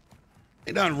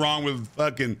 Ain't nothing wrong with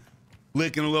fucking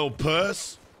licking a little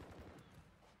puss.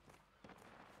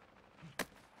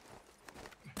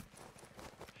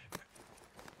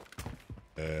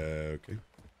 Okay.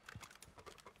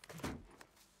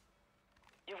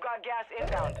 You've got gas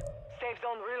inbound. Safe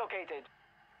zone relocated.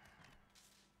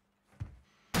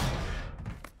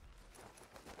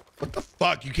 What the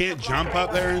fuck? You can't jump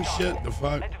up there and shit? The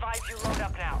fuck? Advise you load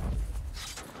up now.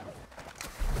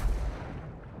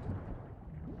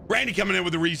 Randy coming in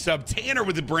with a resub. Tanner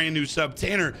with a brand new sub.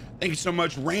 Tanner, thank you so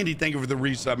much. Randy, thank you for the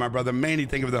resub, my brother. Manny,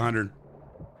 thank you for the 100.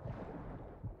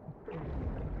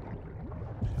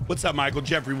 What's up, Michael?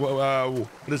 Jeffrey, what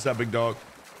is up, big dog?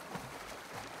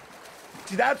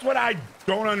 See, that's what I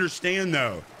don't understand,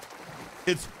 though.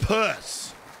 It's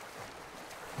puss.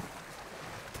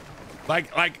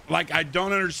 Like I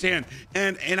don't understand.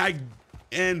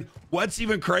 And what's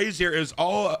even crazier is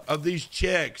all of these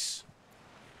chicks.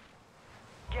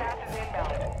 Gas is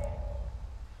inbound.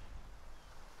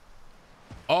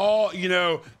 All, you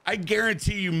know, I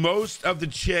guarantee you most of the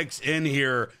chicks in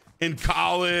here in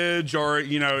college or,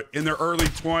 you know, in their early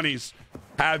 20s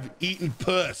have eaten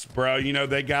puss, bro. You know,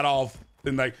 they got off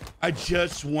and like, I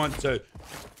just want to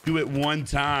do it one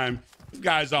time. You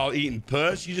guys all eating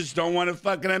puss. You just don't want to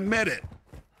fucking admit it.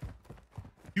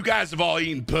 You guys have all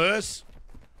eaten puss.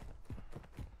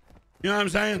 You know what I'm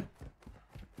saying?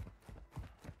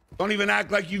 Don't even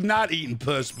act like you've not eaten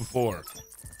puss before.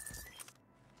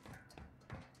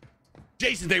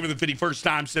 Jason, thank you for the 51st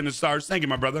time sending stars. Thank you,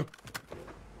 my brother.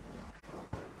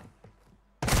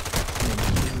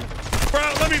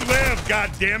 Bro, let me live, god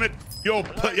damn it. Yo,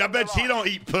 I bet she don't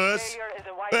eat puss.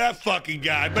 That fucking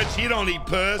guy. I bet she don't eat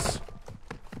puss.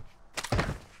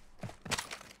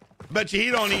 Bet you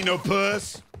he don't eat no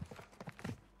puss.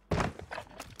 This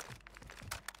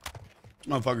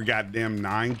motherfucker got damn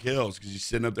 9 kills because he's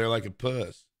sitting up there like a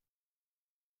puss.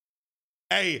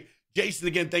 Hey, Jason,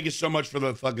 again, thank you so much for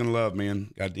the fucking love,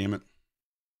 man. God damn it.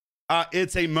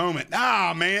 It's a moment.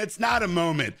 Nah, man, it's not a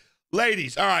moment.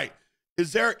 Ladies, all right.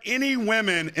 Is there any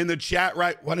women in the chat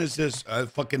right? What is this?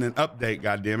 Fucking an update,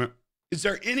 god damn it. Is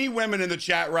there any women in the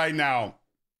chat right now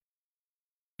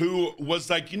who was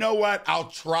like, you know what? I'll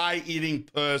try eating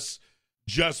puss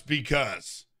just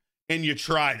because. And you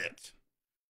tried it.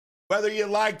 Whether you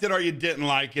liked it or you didn't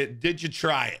like it, did you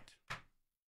try it?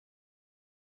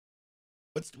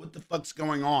 What the fuck's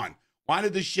going on? Why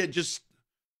did this shit just,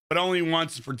 but only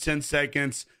once for 10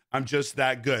 seconds, I'm just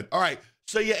that good. All right,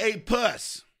 so you ate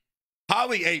puss.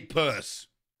 Holly ate puss.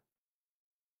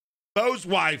 Bo's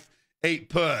wife ate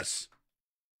puss.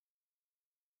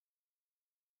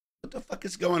 What the fuck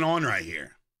is going on right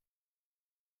here?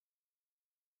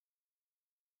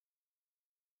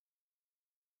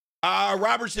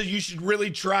 Robert says you should really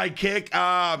try Kick.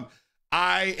 I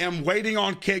am waiting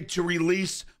on Kick to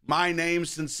release my name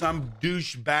since some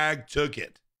douchebag took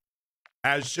it.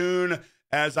 As soon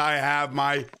as I have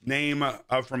my name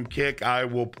from Kick, I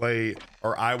will play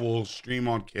or I will stream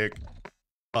on Kick.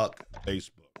 Fuck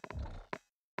Facebook.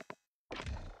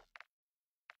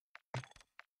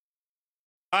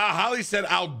 Holly said,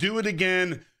 I'll do it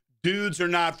again. Dudes are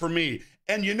not for me.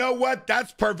 And you know what?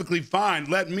 That's perfectly fine.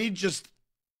 Let me just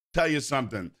tell you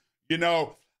something. You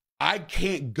know, I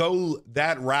can't go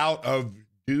that route of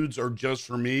dudes are just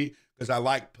for me because I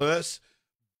like puss.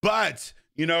 But,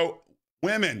 you know,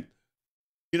 women,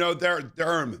 you know, there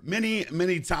are many,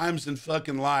 many times in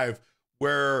fucking life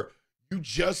where you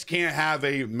just can't have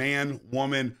a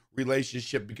man-woman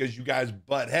relationship because you guys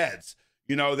butt heads.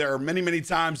 You know, there are many, many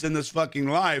times in this fucking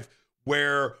life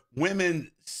where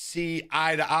women see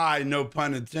eye to eye, no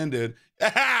pun intended,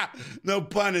 no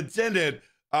pun intended,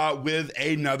 with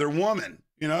another woman,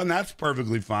 you know, and that's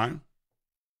perfectly fine.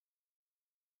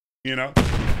 You know,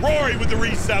 Rory with the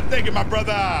resub. Thank you, my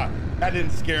brother. That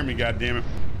didn't scare me, goddammit.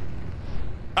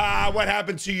 What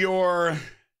happened to your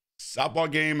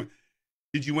softball game?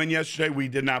 Did you win yesterday? We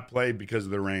did not play because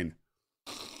of the rain.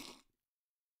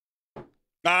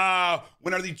 When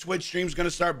are the Twitch streams going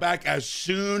to start back? As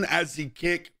soon as the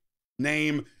kick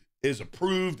name is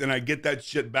approved and I get that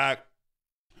shit back,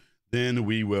 then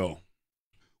we will.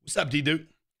 What's up, D-Dude?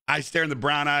 I stare in the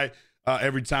brown eye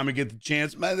every time I get the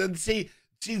chance. See,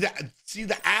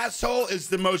 the asshole is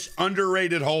the most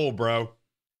underrated hole, bro.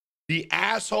 The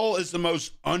asshole is the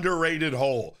most underrated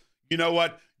hole. You know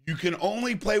what? You can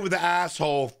only play with the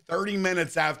asshole 30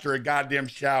 minutes after a goddamn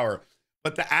shower.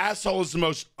 But the asshole is the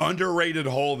most underrated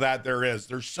hole that there is.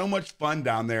 There's so much fun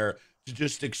down there to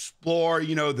just explore,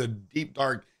 you know, the deep,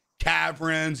 dark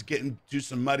caverns, get into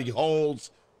some muddy holes,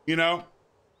 you know?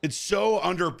 It's so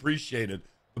underappreciated.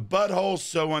 The butthole's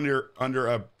so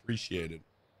underappreciated.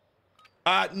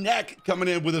 Neck coming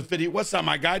in with a 50. What's up,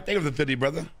 my guy? Thank you for the 50,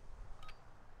 brother.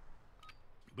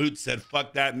 Boots said,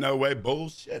 fuck that, no way.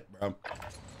 Bullshit, bro.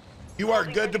 You are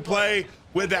good to play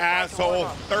with the asshole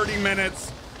 30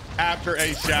 minutes after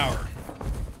a shower.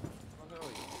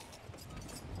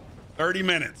 30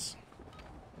 minutes.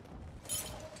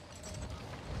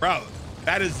 Bro,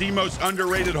 that is the most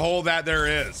underrated hole that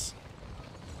there is.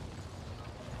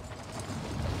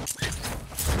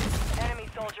 Enemy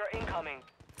soldier incoming.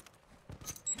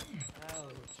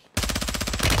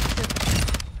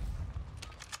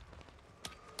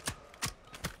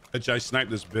 Bitch, I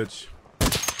sniped this bitch.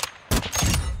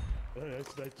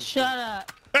 Shut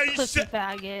up. Hey, you Pussy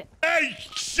faggot. Hey,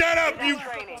 shut up, you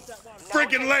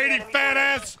freaking lady, fat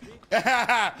ass.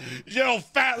 You old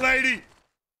fat lady.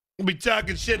 Don't be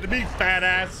talking shit to me, fat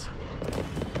ass.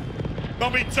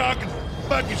 Don't be talking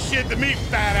fucking shit to me,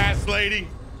 fat ass lady.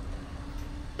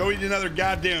 Go eat another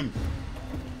goddamn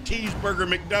cheeseburger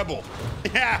McDouble.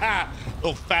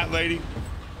 Little fat lady.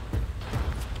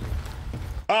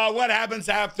 What happens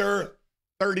after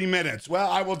 30 minutes? Well,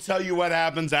 I will tell you what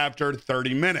happens after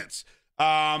 30 minutes.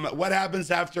 What happens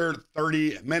after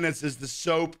 30 minutes is the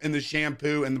soap and the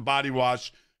shampoo and the body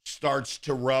wash starts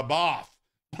to rub off.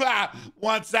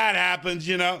 Once that happens,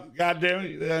 you know, goddamn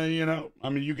it, you know, I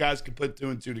mean, you guys can put 2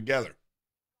 and 2 together.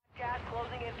 Gas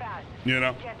closing in fast. You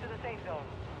know, Get to the safe zone.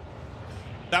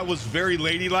 that was very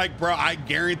ladylike, bro. I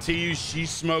guarantee you she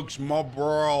smokes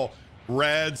Marlboro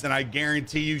Reds, and I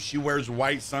guarantee you she wears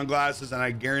white sunglasses, and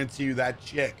I guarantee you that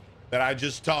chick that I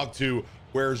just talked to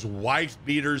wears wife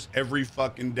beaters every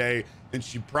fucking day, and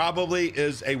she probably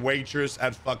is a waitress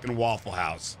at fucking Waffle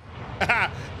House.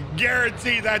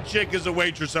 Guarantee that chick is a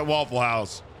waitress at Waffle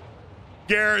House.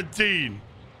 Guaranteed.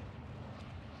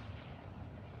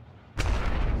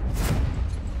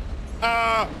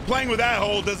 Playing with that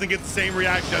hole doesn't get the same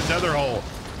reaction as the other hole.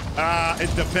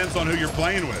 It depends on who you're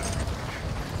playing with.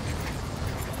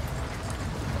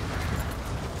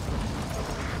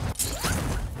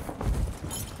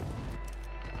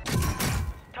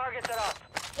 Target set up.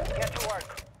 Get to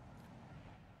work.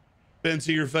 Depends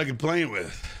who you're fucking playing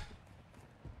with.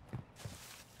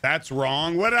 That's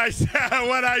wrong. What did I say?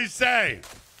 What did I say?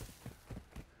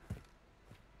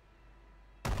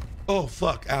 Oh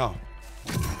fuck! Ow.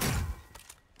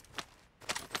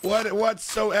 What's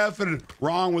so effing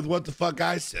wrong with what the fuck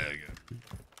I said?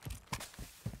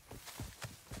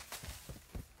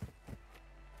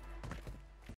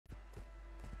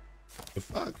 The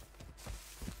fuck?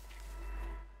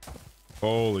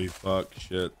 Holy fuck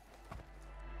shit.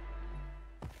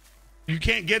 You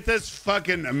can't get this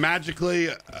fucking magically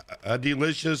a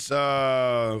delicious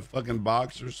fucking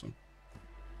box or something.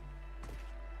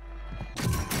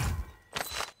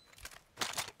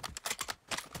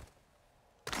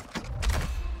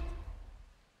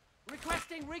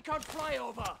 Requesting recon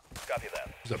flyover. Copy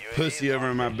that. There's a pussy over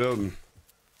in my building.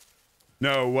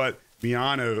 No, what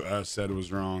Miano said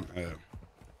was wrong.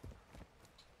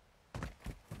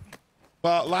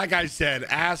 Well, like I said,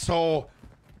 asshole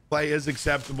play is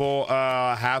acceptable.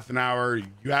 Half an hour.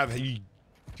 You have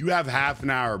half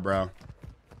an hour, bro.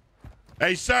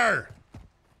 Hey, sir.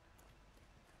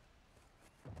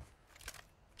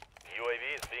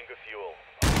 UAV is being fuel.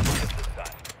 At this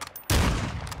time.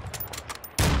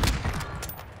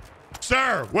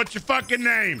 Sir, what's your fucking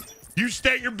name? You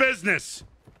state your business.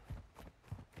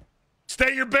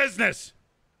 State your business.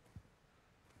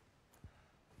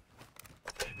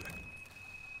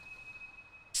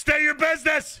 State your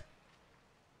business.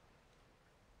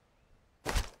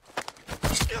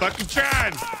 Fucking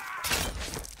tried.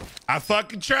 I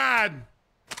fucking tried.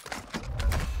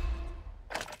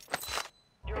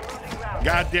 You're losing ground.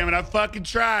 God damn it, I fucking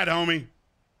tried, homie.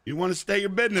 You want to stay your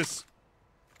business.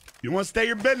 You want to stay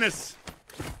your business.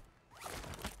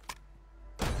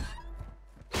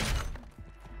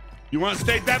 You want to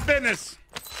state that business.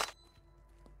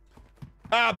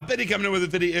 Biddy coming in with a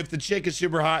video. If the chick is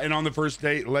super hot and on the first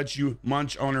date lets you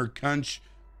munch on her cunch,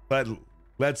 but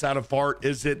lets out a fart,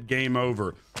 is it game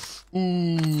over?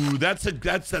 Ooh, that's a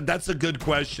good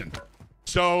question.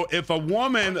 So if a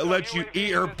woman lets you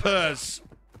eat her puss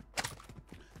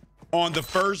on the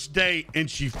first date and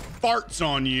she farts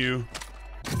on you,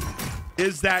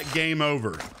 is that game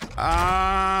over?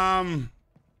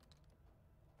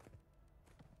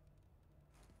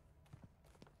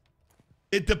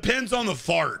 It depends on the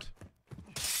fart.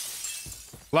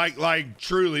 Like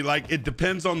truly, like it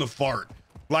depends on the fart.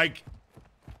 Like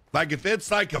if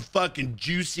it's like a fucking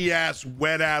juicy ass,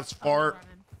 wet ass fart.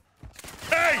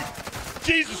 Hey,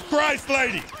 Jesus Christ,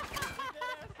 lady.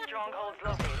 Strongholds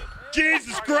located.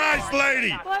 Jesus Christ,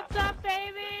 lady. What's up,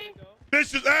 baby?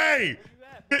 This is, hey,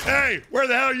 where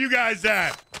the hell are you guys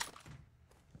at?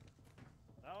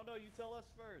 I don't know. You tell us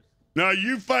first. No,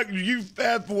 you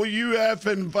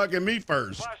effing fucking me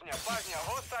first.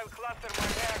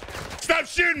 Stop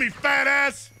shooting me, fat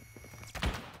ass.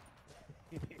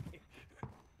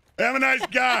 I'm a nice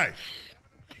guy.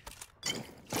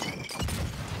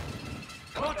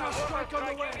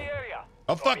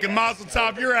 I'll fucking mazel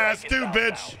tov your ass too,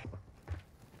 bitch.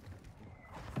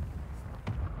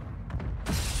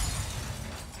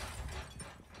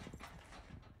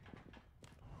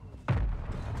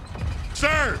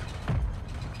 Sir!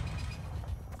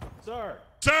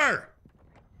 Sir!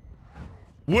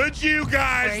 Would you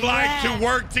guys like to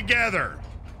work together?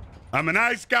 I'm a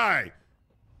nice guy.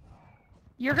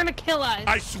 You're gonna kill us.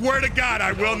 I swear to God,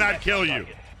 I will not kill you.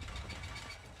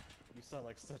 You sound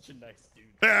like such a nice dude.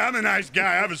 Yeah, I'm a nice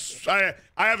guy.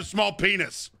 I have a small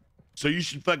penis. So you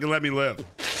should fucking let me live.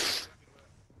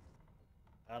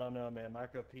 I don't know, man.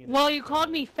 Micro penis. Well, you called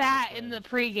me fat in the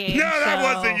pregame. No, that so...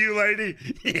 wasn't you, lady.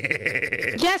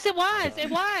 Yes, it was.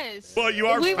 It was. Well, you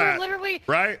are we fat, were literally...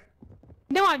 right?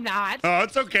 No, I'm not. Oh,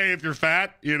 it's okay if you're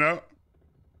fat, you know.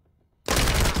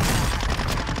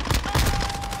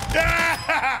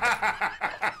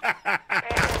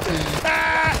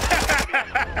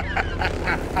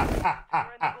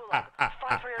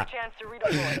 Fight for your chance to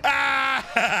redeploy.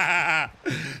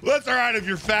 Well, it's all right if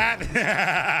you're fat.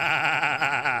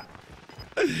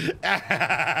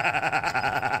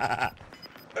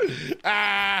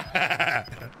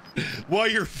 Well,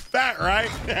 you're fat,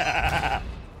 right?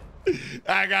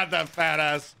 I got that fat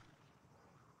ass.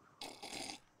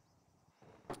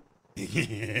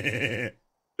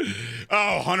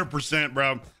 Oh, 100%,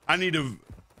 bro. I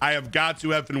have got to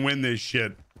effing win this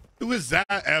shit. Who is that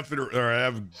effing, or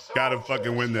I've got to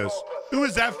fucking win this. Who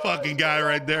is that fucking guy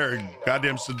right there?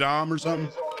 Goddamn Saddam or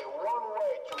something?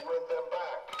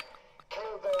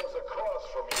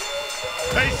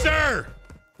 Hey, sir!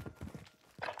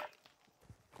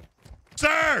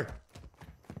 Sir!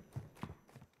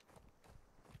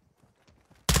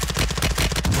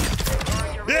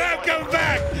 Yeah, I'm coming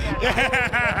back!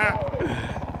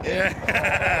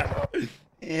 Yeah.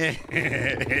 Yeah.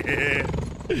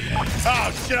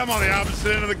 Oh, shit, I'm on the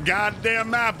opposite end of the goddamn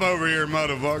map over here,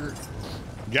 motherfucker.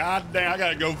 Goddamn, I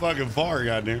gotta go fucking far,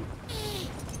 goddamn.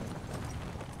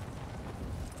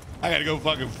 I gotta go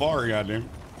fucking far, goddamn.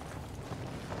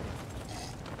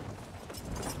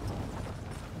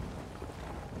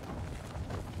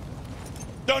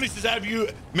 Tony says, have you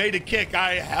made a kick?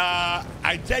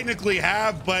 I technically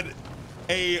have, but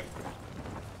a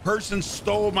person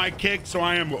stole my kick, so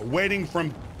I am waiting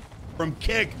from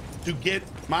Kick to get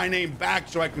my name back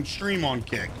so I can stream on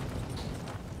Kick.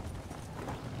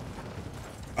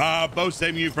 Both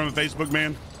saving you from a Facebook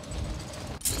man.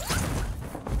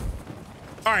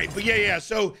 All right, but yeah,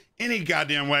 so any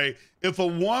goddamn way, if a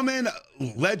woman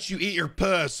lets you eat your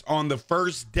puss on the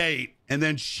first date and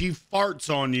then she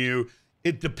farts on you,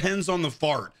 it depends on the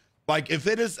fart. Like if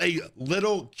it is a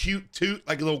little cute toot,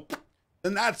 like a little,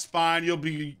 then that's fine. You'll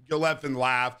effing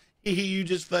laugh. You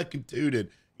just fucking tooted,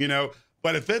 you know?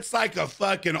 But if it's like a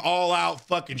fucking all out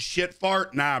fucking shit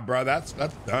fart, nah, bro, that's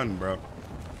done, bro.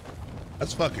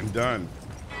 That's fucking done.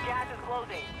 Gas is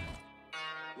closing.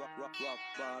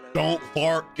 Don't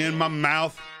fart in my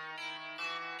mouth.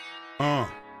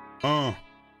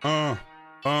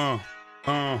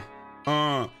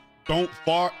 Don't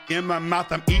fart in my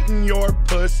mouth. I'm eating your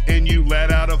puss and you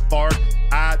let out a fart.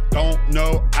 I don't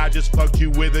know. I just fucked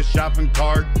you with a shopping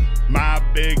cart. My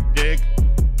big dick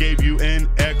Gave you an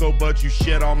echo, but you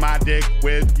shit on my dick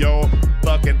with your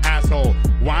fucking asshole.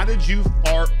 Why did you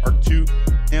fart or toot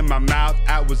in my mouth?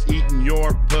 I was eating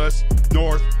your puss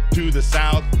north to the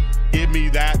south. Give me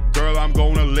that, girl, I'm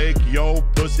gonna lick your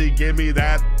pussy. Give me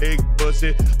that big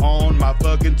pussy on my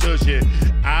fucking tushy.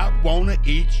 I wanna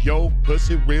eat your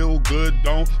pussy real good.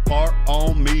 Don't fart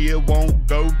on me, it won't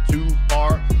go too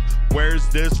far. Where's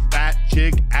this fat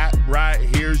chick at right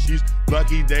here? She's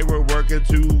lucky they were working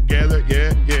together.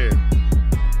 Yeah, yeah.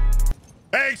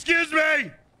 Hey, excuse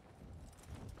me.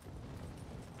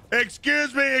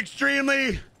 Excuse me,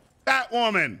 extremely fat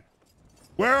woman.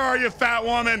 Where are you, fat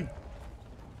woman?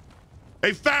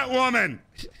 Hey, fat woman.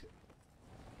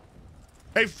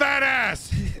 Hey, fat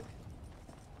ass.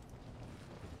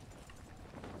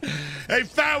 Hey,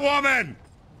 fat woman.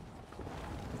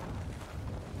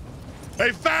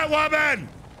 Hey, fat woman.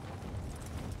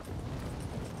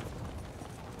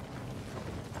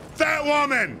 Fat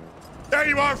woman. There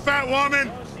you are, fat woman.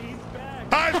 Oh, she's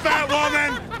back. Hi, fat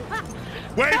woman.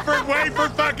 Wait for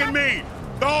fucking me.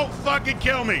 Don't fucking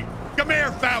kill me. Come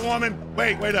here, fat woman.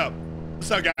 Wait up.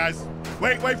 What's up, guys?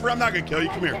 Wait for, I'm not gonna kill you.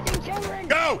 Come here.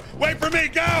 Go. Wait for me.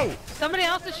 Go. Somebody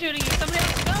else is shooting you. Somebody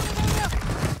else.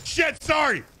 Go. Shit,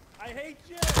 sorry. I hate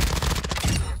you.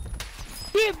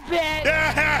 You bet.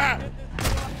 Yeah.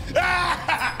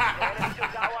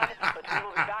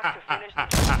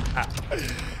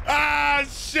 Ah,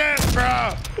 shit,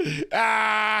 bro.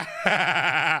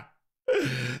 Ah.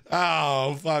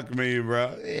 Oh, fuck me,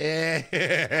 bro. Yeah.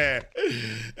 Hey,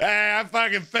 I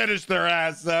fucking finished their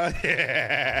ass, though.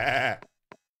 Yeah.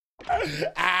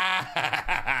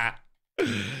 Ah.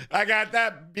 I got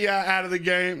that out of the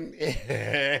game.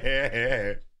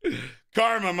 Yeah.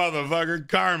 Karma, motherfucker.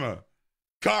 Karma.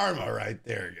 Karma right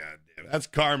there, goddamn. That's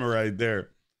karma right there.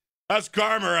 That's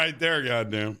karma right there,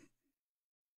 goddamn.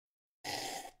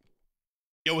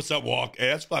 Yo, what's up, Walk? Hey,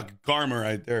 that's fucking karma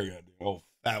right there, goddamn. Oh,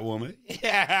 fat woman.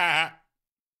 Yeah.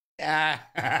 Yeah.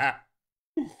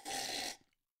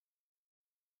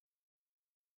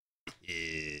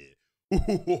 Yeah.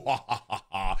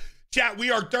 Chat,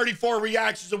 we are 34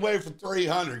 reactions away from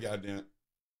 300, goddamn it.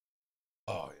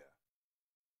 Oh,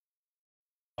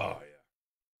 yeah. Oh, yeah.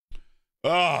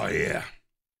 Oh, yeah.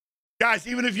 Guys,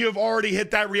 even if you have already hit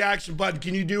that reaction button,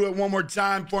 can you do it one more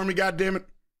time for me, goddammit?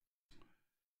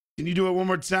 Can you do it one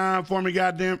more time for me,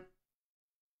 goddamn?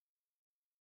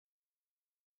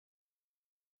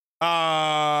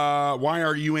 Why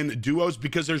are you in duos?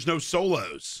 Because there's no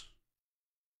solos.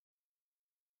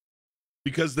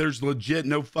 Because there's legit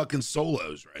no fucking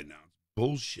solos right now. It's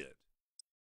bullshit.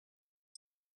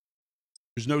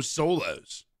 There's no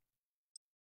solos.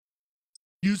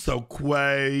 You so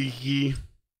quaky.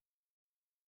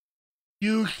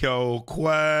 You so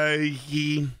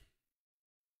quaky.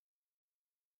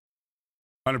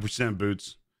 100%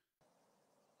 Boots.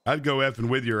 I'd go effing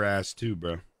with your ass too,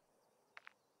 bro.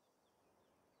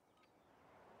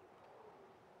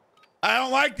 I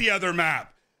don't like the other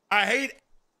map. I hate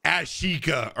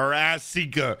Ashika or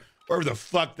Asika, whatever the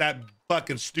fuck that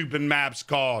fucking stupid map's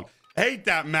called. I hate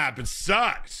that map. It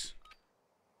sucks.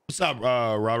 What's up,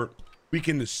 Robert? We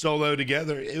can solo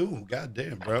together. Ooh,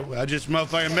 goddamn, bro. I just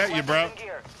motherfucking met you, bro.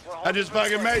 I just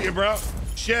fucking met you, bro.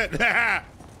 Shit.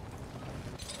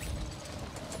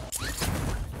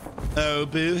 Oh,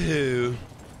 boo-hoo.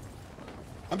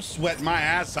 I'm sweating my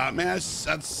ass out, man.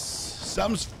 That's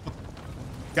something's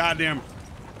goddamn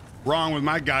wrong with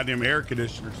my goddamn air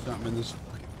conditioner or something in this.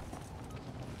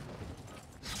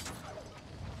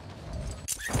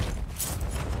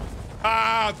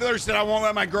 Filler said, I won't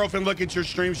let my girlfriend look at your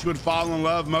stream. She would fall in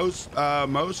love.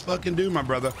 Most fucking do, my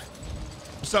brother.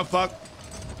 What's up, fuck?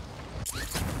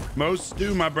 Most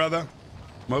do, my brother.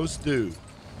 Most do.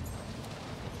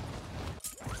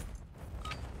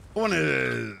 I want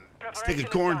to stick a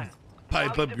corn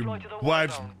pipe up your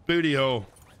wife's booty hole.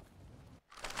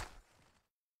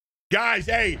 Guys,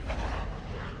 hey.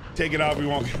 Take it off, we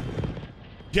won't.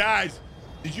 Guys,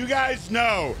 did you guys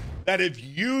know that if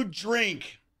you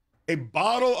drink a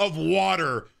bottle of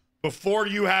water before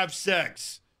you have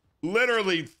sex,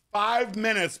 literally 5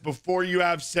 minutes before you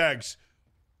have sex,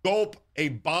 gulp a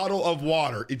bottle of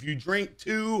water. If you drink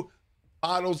 2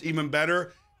 bottles, even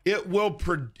better, it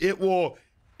will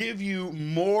give you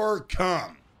more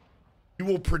cum. You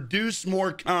will produce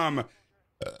more cum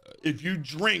if you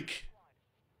drink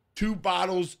 2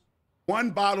 bottles,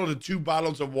 1 bottle to 2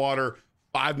 bottles of water,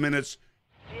 5 minutes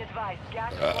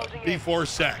before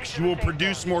sex. You will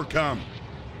produce more cum.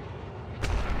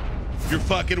 You're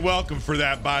fucking welcome for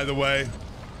that, by the way.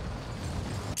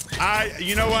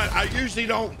 You know what? I usually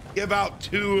don't give out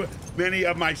too many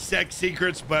of my sex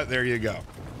secrets, but there you go.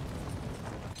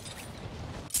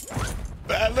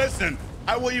 Listen,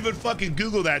 I will even fucking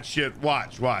Google that shit.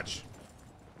 Watch.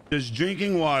 Does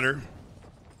drinking water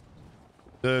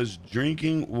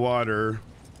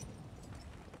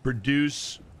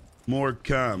produce more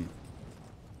cum?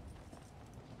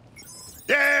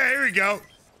 Yeah, here we go.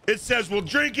 It says, will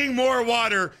drinking more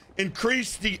water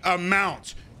increase the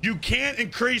amount? You can't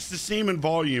increase the semen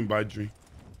volume by drinking.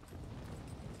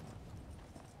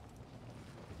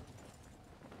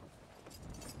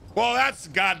 Well, that's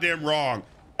goddamn wrong.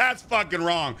 That's fucking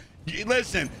wrong.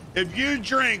 Listen, if you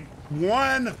drink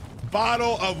 1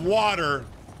 bottle of water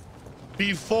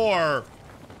before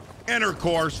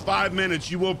intercourse, 5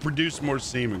 minutes, you will produce more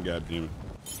semen, goddamn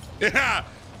it. Yeah,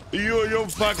 you'll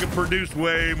fucking produce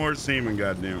way more semen,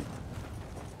 goddamn it.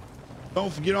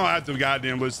 You don't have to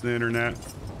goddamn listen to the internet.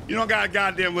 You don't gotta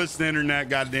goddamn listen to the internet,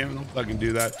 goddamn it. Don't fucking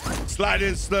do that. Slide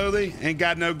in slowly, ain't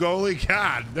got no goalie.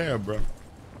 God damn, bro.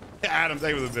 Adam,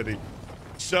 thank you for the video.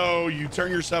 So you turn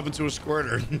yourself into a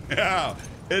squirter. No,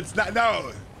 it's not.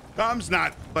 No, cum's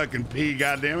not fucking pee,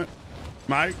 goddamn it,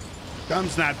 Mike.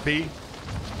 Cum's not pee.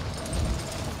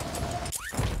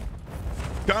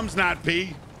 Cum's not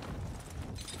pee.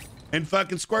 And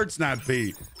fucking squirt's not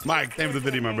pee. Mike, thank you for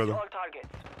the video, my brother.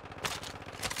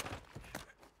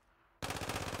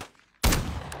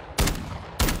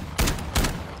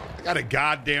 I got a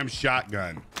goddamn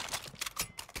shotgun.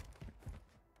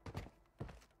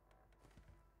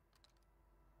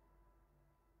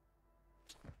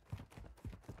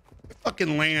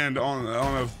 Fucking land on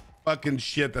a fucking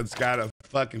shit that's got a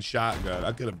fucking shotgun.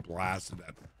 I could have blasted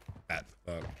that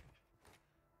fuck.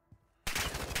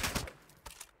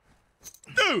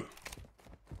 Dude.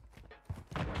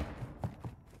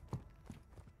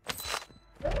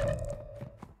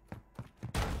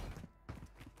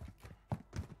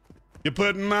 You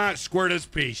put in my squirt is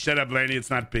pee. Shut up, lady.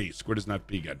 It's not pee. Squirt is not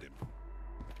pee, goddamn.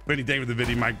 Lady, thank you for the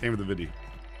video. Mike, thank you for the video.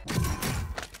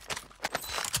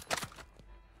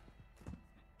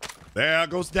 There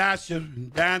goes Dasher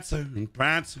and Dancer and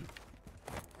Prancer.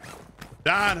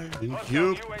 Donner and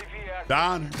Cupid.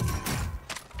 Donner.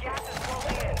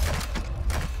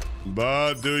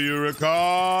 But do you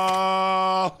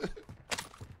recall?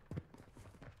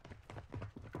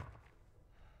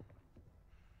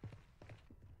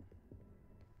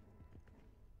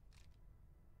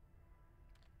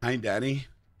 Hi, Daddy.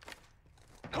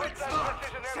 Copy.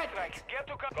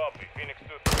 Phoenix 2.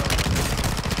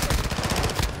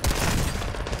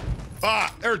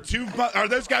 Ah, there are two. Are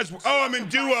those guys? Oh, I'm in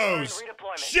duos.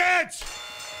 Shit!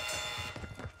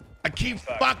 I keep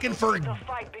fucking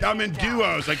I'm in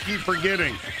duos. I keep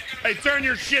forgetting. Hey, turn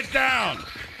your shit down.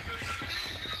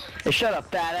 Hey, shut up,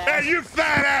 fat ass. Hey, you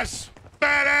fat ass.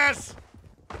 Fat ass.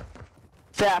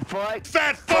 Fat fuck.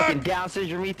 Fat fuck. Fucking Down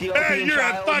syndrome Ethiopian Hey, you're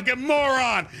child. a fucking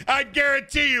moron. I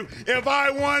guarantee you, if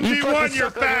I 1v1 your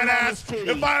fat ass,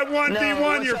 if I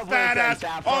 1v1 your fat ass,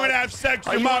 I'm gonna have sex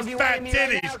with your mom's fat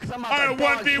titties. I'm gonna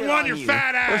 1v1 your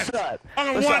fat ass.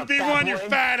 I'm gonna 1v1 your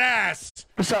fat ass.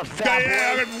 What's up, fat boy?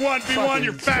 Yeah, I'm gonna 1v1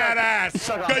 your fat ass.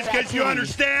 Because you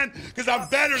understand? Because I'm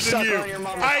better than you.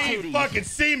 I eat fucking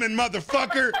semen,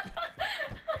 motherfucker.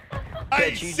 I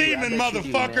eat semen,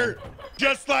 motherfucker.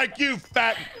 Just like you,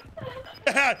 fat.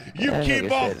 You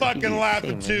keep on fucking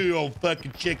laughing too, you old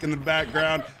fucking chick in the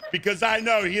background, because I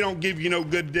know he don't give you no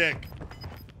good dick.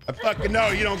 I fucking know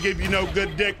he don't give you no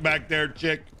good dick back there,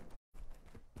 chick.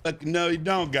 Fucking no, he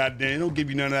don't, goddamn. He don't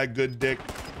give you none of that good dick.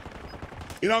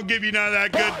 He don't give you none of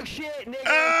that good. Shit, nigga.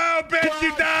 Oh, bitch,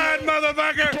 you died,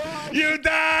 motherfucker. You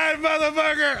died,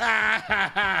 motherfucker.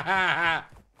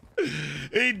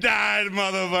 He died,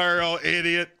 motherfucker, old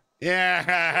idiot.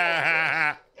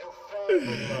 Yeah.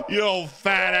 You old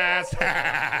fat ass.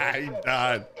 He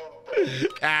died.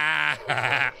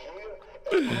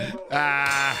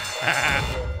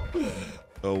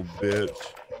 Oh, bitch.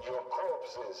 And your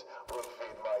corpses will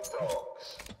feed my dogs.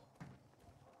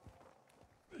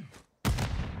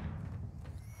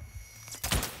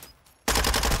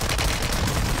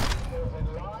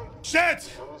 Shit!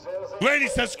 Lady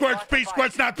says squirt's pee,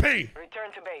 squirt's not pee.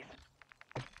 Return to base.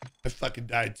 I fucking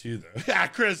died too, though.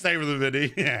 Chris, thank you for the video.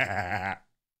 Yeah.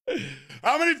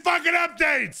 How many fucking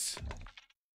updates?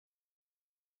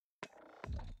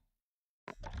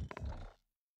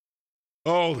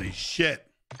 Holy shit.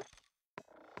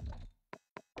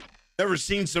 Never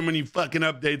seen so many fucking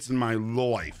updates in my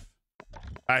life. All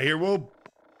right, here, we'll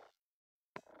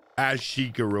ask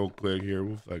Sheikah real quick here.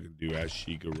 We'll fucking do ask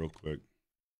Sheikah real quick.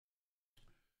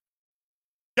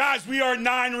 Guys, we are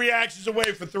 9 reactions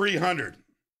away for 300.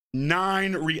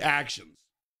 9 reactions.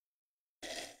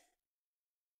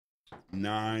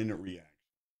 9 reactions.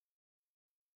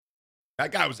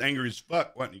 That guy was angry as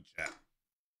fuck, wasn't he, chat?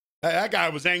 That guy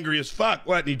was angry as fuck,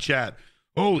 wasn't he, chat?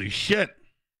 Holy shit.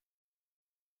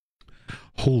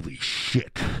 Holy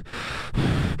shit.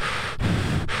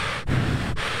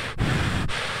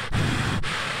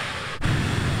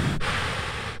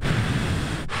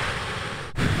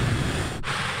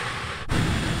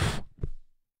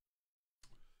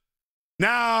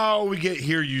 Now we get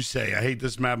Hear You Say. I hate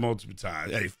this map multiple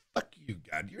times. Hey, fuck you,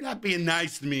 God. You're not being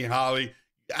nice to me, Holly.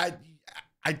 I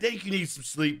think you need some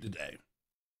sleep today.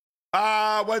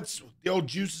 What's the old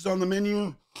juices on the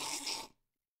menu?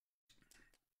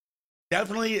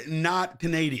 Definitely not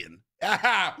Canadian.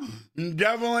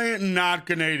 Definitely not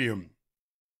Canadian.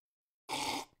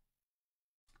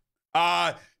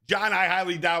 John, I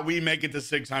highly doubt we make it to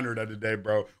 600 of the day,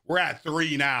 bro. We're at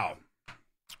 3 now.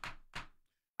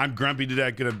 I'm grumpy today.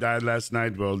 I could have died last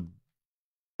night. Well,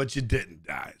 but you didn't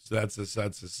die. So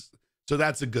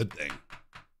that's a good thing.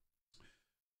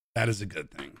 That is a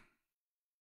good thing.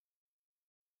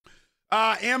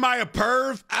 Am I a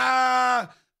perv?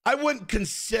 I wouldn't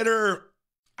consider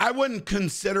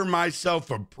myself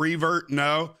a prevert,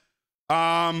 no.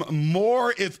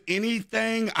 More, if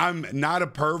anything, I'm not a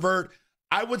pervert.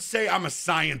 I would say I'm a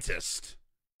scientist.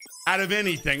 Out of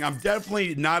anything, I'm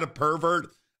definitely not a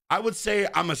pervert. I would say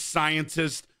I'm a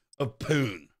scientist of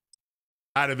poon.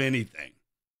 Out of anything.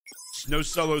 No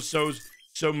solo so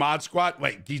mod squad.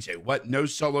 Wait, DJ, what? No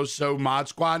solo so mod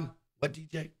squad? What, DJ?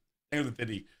 Thank you for the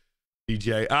 50.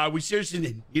 DJ, we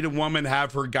seriously need a woman to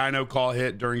have her gyno call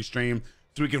hit during stream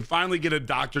so we can finally get a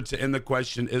doctor to end the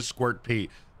question, is squirt pee?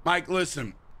 Mike,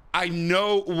 listen, I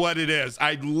know what it is.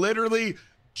 I literally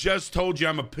just told you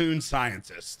I'm a poon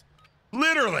scientist.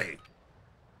 Literally.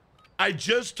 I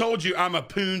just told you I'm a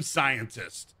poon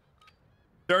scientist.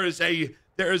 There is a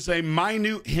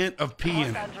minute hint of pee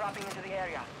in it.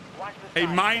 A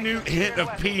minute hint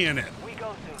of pee in it.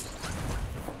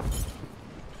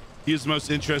 He's the most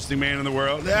interesting man in the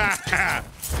world. The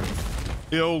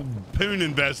old poon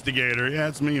investigator. Yeah,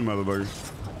 that's me, motherfucker.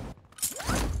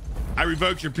 I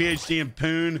revoked your PhD in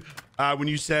poon when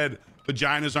you said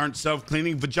vaginas aren't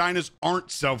self-cleaning. Vaginas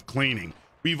aren't self-cleaning.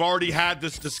 We've already had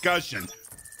this discussion.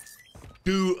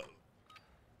 Do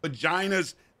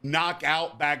vaginas knock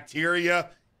out bacteria?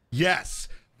 Yes.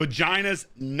 Vaginas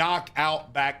knock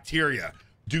out bacteria.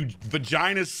 Do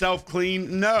vaginas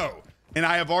self-clean? No. And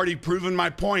I have already proven my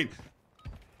point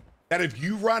that if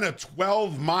you run a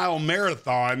 12-mile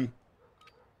marathon,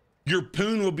 your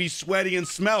poon will be sweaty and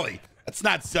smelly. That's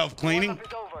not self-cleaning.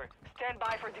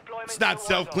 It's not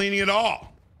self-cleaning at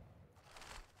all.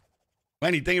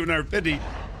 Anything of another 50,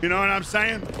 you know what I'm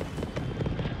saying?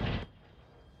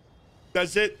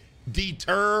 Does it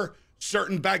deter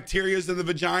certain bacteria in the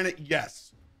vagina?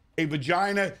 Yes. A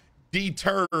vagina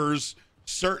deters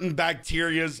certain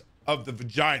bacteria of the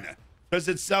vagina. Does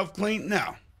it self-clean?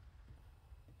 No.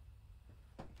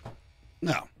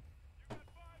 No.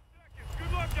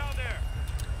 Good luck down there.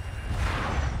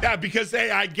 Yeah, because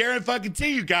hey, I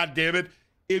guarantee you, goddammit,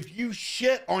 if you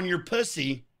shit on your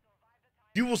pussy,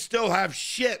 you will still have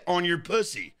shit on your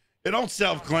pussy. It don't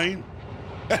self-clean.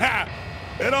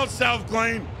 It don't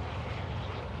self-clean.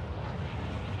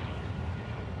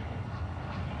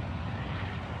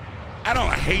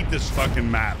 I hate this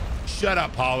fucking map. Shut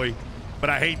up, Holly. But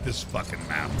I hate this fucking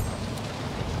map.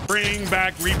 Bring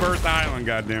back Rebirth Island,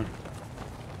 goddamn.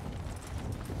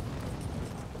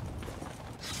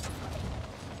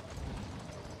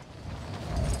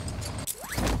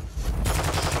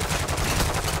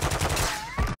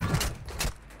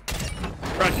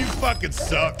 Bro, you fucking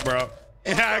suck, bro.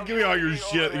 Yeah, give me all your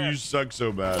shit. You suck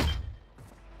so bad.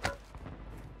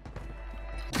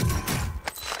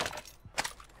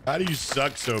 How do you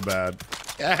suck so bad?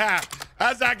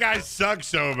 How's that guy suck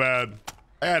so bad?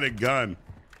 I had a gun.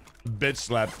 Bitch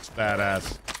slapped his fat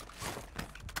ass.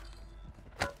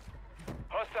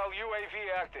 Hostile UAV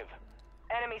active.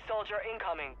 Enemy soldier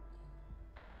incoming.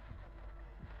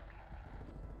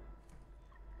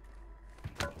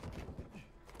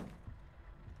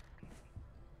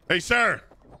 Hey, sir.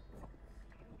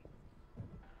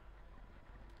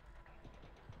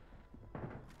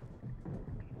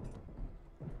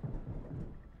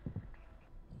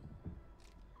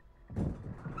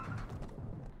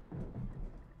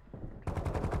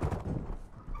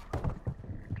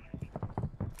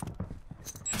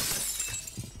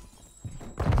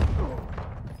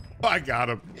 Oh, I got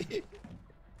him.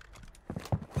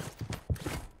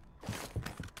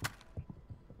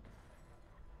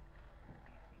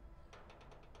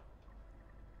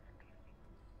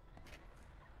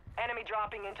 Enemy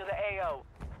dropping into the AO.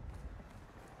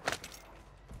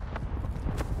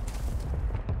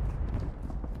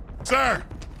 Sir.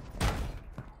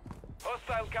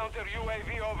 Hostile counter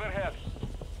UAV overhead.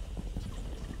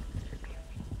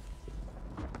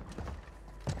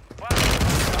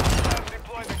 Hostile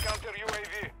deploy the counter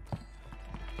UAV.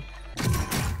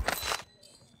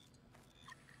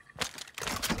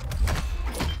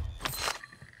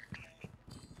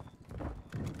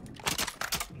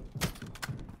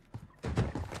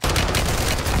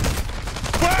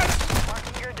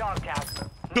 Marking your dog tag.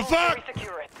 The fuck?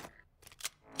 Secure it.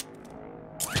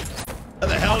 How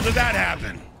the hell did that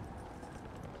happen?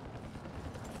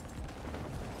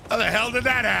 How the hell did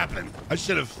that happen? I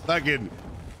should have fucking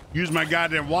used my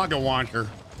goddamn Wagga Wanker.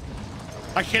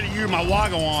 I should have used my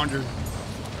Wagga Wanker.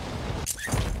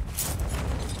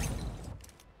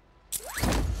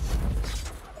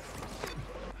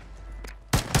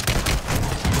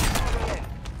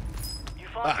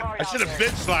 I should have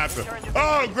bitch slapped him.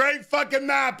 Oh, great fucking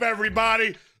map,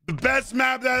 everybody. The best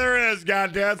map that there is,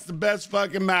 goddamn. That's the best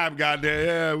fucking map, goddamn.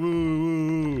 Yeah,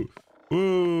 woo, woo,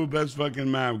 woo. Best fucking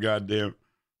map, goddamn.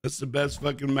 That's the best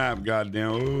fucking map,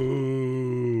 goddamn.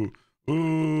 Ooh,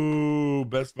 ooh,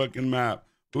 best fucking map.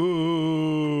 Ooh,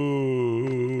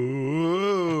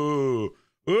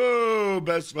 ooh,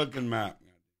 best fucking map.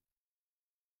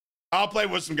 I'll play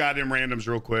with some goddamn randoms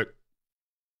real quick.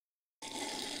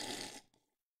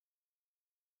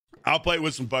 I'll play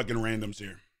with some fucking randoms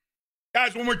here.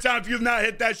 Guys, one more time, if you have not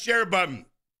hit that share button,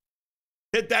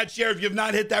 hit that share. If you have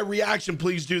not hit that reaction,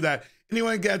 please do that.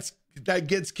 Anyone that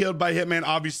gets killed by Hitman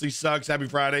obviously sucks. Happy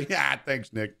Friday. Yeah,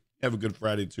 thanks, Nick. Have a good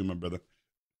Friday too, my brother.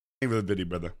 Thank you for the video,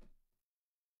 brother.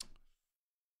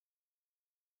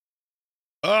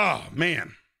 Oh,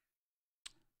 man.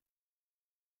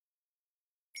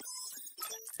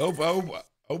 Hope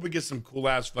we get some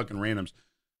cool-ass fucking randoms.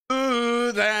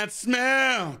 Ooh, that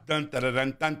smell. Dun, dun, dun,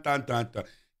 dun, dun, dun, dun, dun.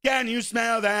 Can you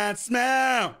smell that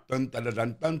smell? Dun, dun, dun,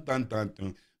 dun, dun, dun, dun,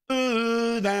 dun.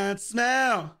 Ooh, that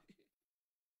smell.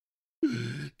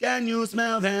 Can you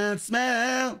smell that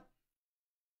smell?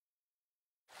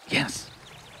 Yes.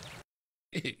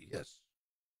 Yes.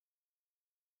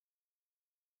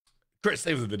 Chris,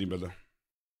 save the video, brother.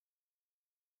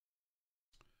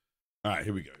 All right,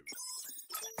 here we go.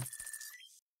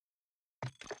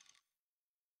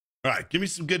 All right, give me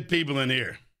some good people in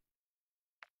here.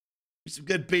 Give me some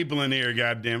good people in here,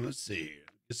 goddamn. Let's see here.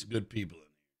 Get some good people in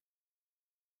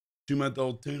here.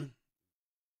 2-month-old tuna.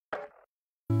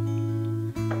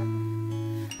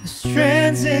 The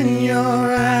strands in your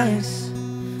eyes,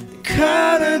 the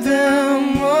color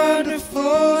them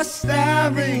wonderful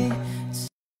starry.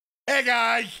 Hey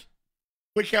guys,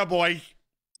 what's up, boys?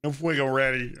 I'm fucking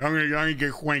ready. I'm gonna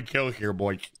get 20 kills here,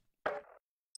 boys.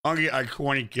 I'm gonna get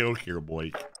 20 kills here,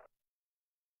 boys.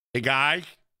 Hey guys.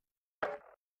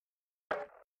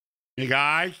 Hey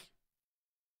guys.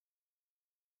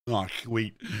 Oh,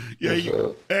 sweet. Yeah.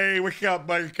 Hey, what's up,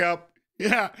 Buttercup?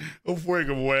 Yeah, I'm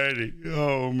freaking ready.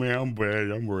 Oh man, I'm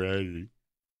ready. I'm ready.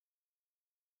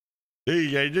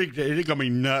 Hey, they gonna be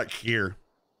nuts here.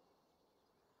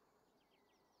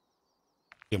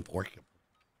 All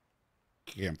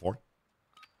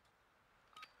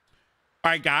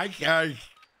right, guys.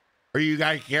 Are you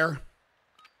guys here?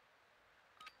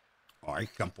 All right,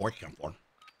 come forth.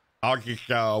 I'll just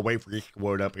wait for this to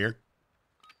load up here.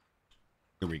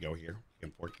 Here we go. Here,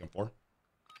 come forth.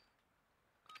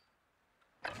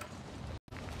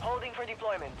 Holding for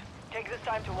deployment. Take this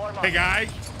time to warm up. Hey guys.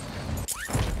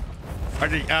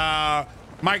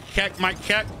 Mic check.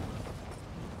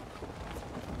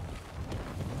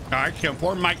 All right, come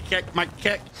forward. Mic check.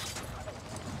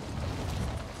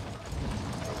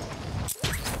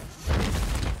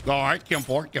 All right, come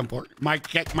forward. Mic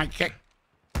check.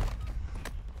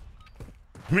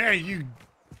 Man, you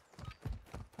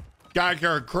guys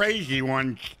are crazy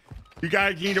ones. You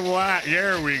guys need to watch.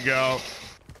 There we go.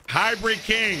 Hybrid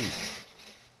King.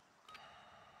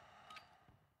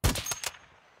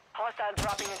 Hostile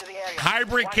dropping into the area.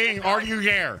 Hybrid Watch King, the are time. you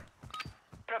there?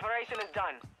 Preparation is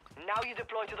done. Now you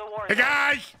deploy to the war Hey zone.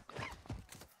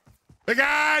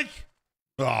 guys!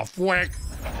 Oh, flick.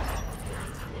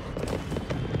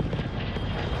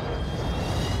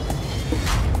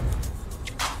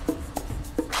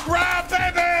 Rob,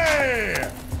 baby!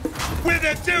 With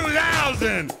a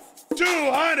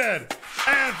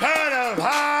 2,235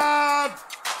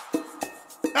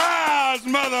 hours,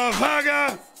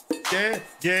 motherfucker!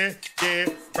 Yeah.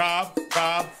 Rob,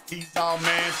 he's all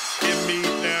man. Give me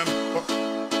them.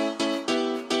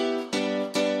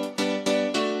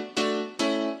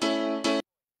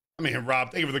 I mean,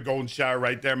 Rob, thank you for the golden shower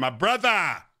right there, my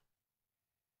brother.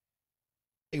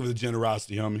 Thank you for the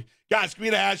generosity, homie. Guys, give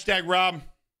me the hashtag, Rob.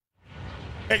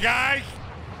 Hey, guys.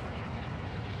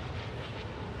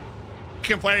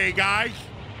 Can play, guys.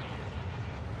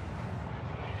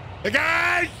 Hey,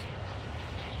 guys.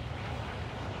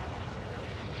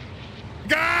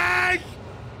 Guys.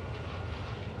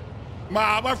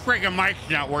 Mom, my freaking mic's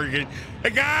not working.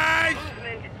 Hey, guys.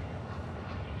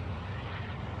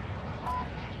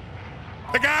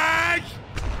 Hey, guys.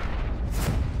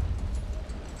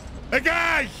 Hey,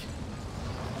 guys.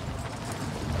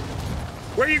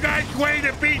 Where you guys going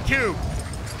to be to?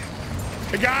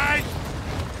 Hey, guys.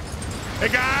 Hey,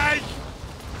 guys.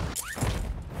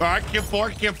 All right, Kim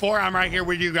 4. I'm right here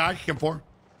with you guys, Kim 4. All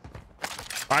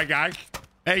right, guys.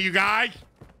 Hey, you guys.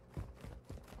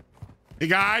 Hey,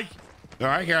 guys. All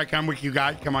right, here I come with you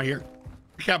guys. Come on here.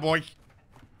 What's up, boys?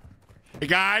 Hey,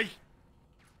 guys.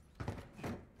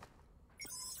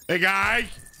 Hey, guys.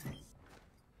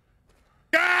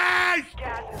 Guys!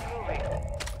 Gas is moving.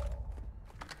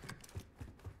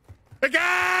 Hey,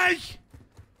 guys!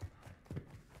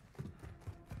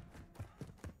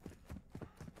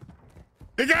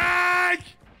 Hey, guys!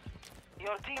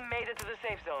 Your team made it to the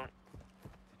safe zone.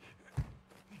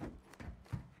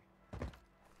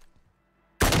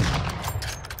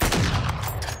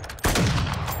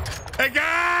 Hey,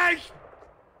 guys!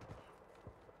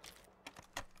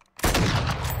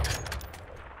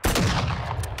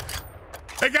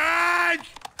 Hey, guys!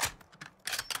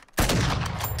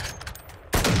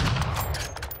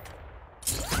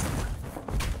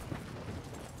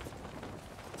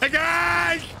 Hey,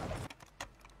 guys!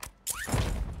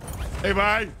 Hey,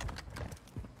 bye.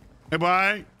 Hey,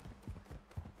 bye.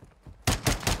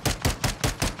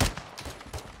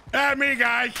 That's me,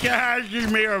 guys. Yeah, it's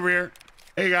just me over here.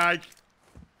 Hey, guys.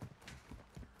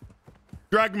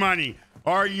 Drug money.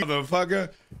 Are you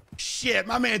motherfucker? Shit,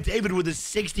 my man David with a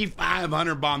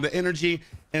 6,500 bomb. The energy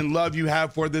and love you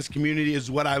have for this community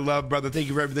is what I love, brother. Thank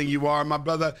you for everything you are, my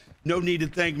brother. No need to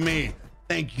thank me.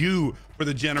 Thank you for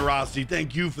the generosity.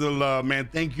 Thank you for the love, man.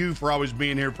 Thank you for always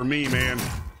being here for me, man.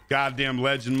 Goddamn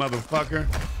legend, motherfucker.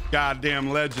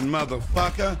 Goddamn legend,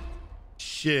 motherfucker.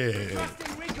 Shit.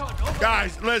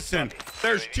 Guys, listen.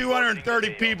 There's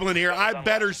 230 people in here. I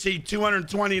better see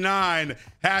 229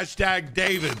 hashtag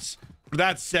Davids.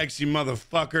 That sexy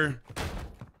motherfucker.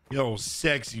 You old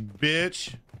sexy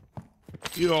bitch.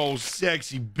 You old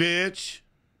sexy bitch.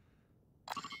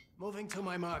 Moving to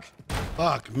my mark.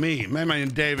 Fuck me. My man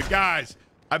David. Guys,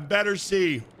 I better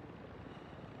see.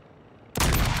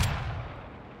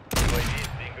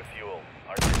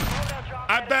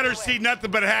 I better see nothing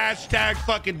but hashtag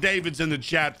fucking Davids in the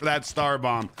chat for that star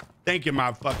bomb. Thank you,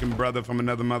 my fucking brother from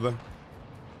another mother.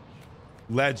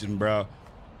 Legend, bro.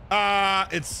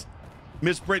 It's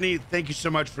Miss Brittany. Thank you so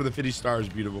much for the 50 stars.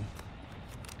 Beautiful.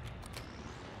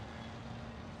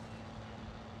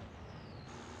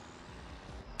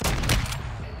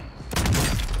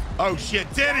 Oh shit,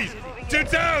 titties.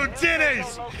 Two-tone,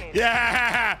 titties.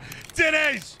 Yeah,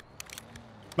 titties.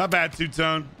 My bad,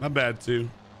 two-tone. My bad, too.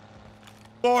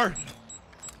 4.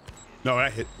 No,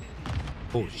 I hit.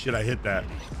 Oh shit, I hit that.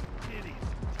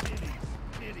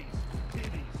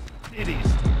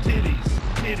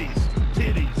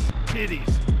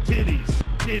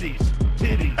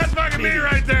 That's fucking me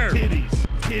right there.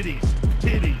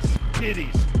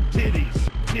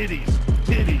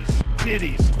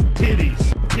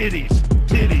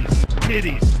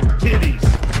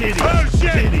 Oh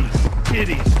shit.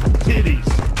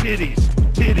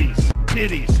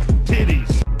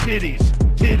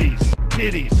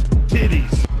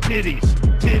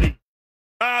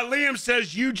 Liam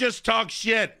says you just talk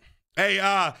shit. Hey,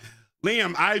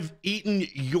 Liam, I've eaten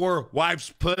your wife's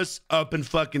puss up and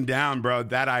fucking down, bro.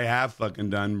 That I have fucking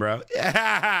done, bro.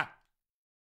 Yeah.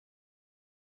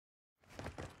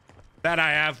 That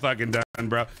I have fucking done,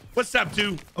 bro. What's up,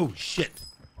 two? Oh shit.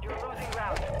 You're losing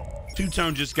round.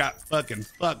 Two-tone just got fucking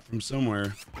fucked from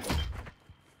somewhere.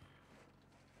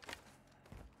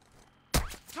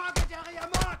 Target area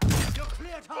marked. You're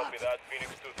cleared hot. Copy that.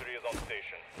 Phoenix 2-3 is on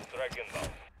station. Strike inbound.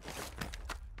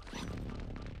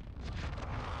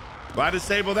 Well, I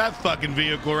disabled that fucking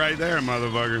vehicle right there,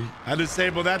 motherfucker. I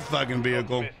disabled that fucking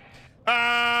vehicle.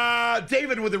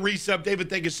 David with a resub. David,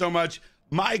 thank you so much.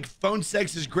 Mike, phone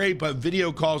sex is great, but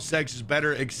video call sex is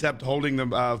better, except holding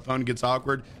the phone gets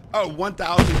awkward. Oh,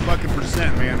 1,000 fucking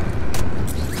percent, man.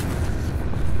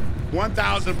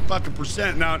 1,000 fucking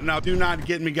percent. Now, do not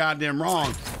get me goddamn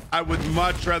wrong. I would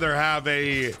much rather have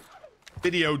a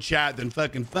video chat than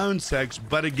fucking phone sex,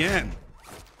 but again,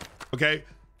 okay?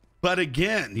 But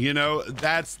again, you know,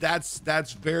 that's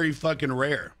very fucking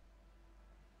rare.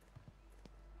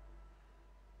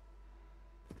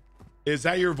 Is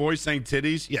that your voice saying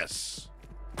titties? Yes.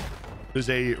 There's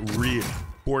a real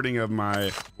recording of my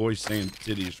voice saying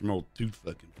titties from old tooth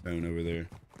fucking phone over there.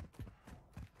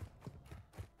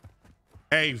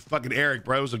 Hey, fucking Eric,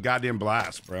 bro. It was a goddamn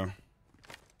blast, bro.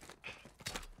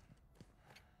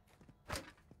 It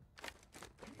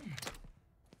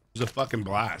was a fucking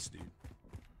blast, dude.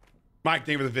 Mike,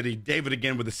 thank you for the video. David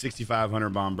again with the 6,500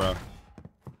 bomb, bro.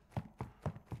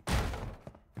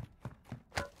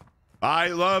 I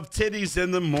love titties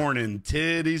in the morning,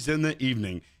 titties in the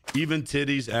evening, even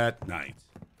titties at night.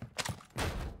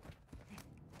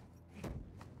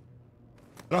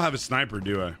 I don't have a sniper,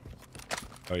 do I?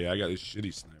 Oh yeah, I got this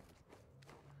shitty sniper.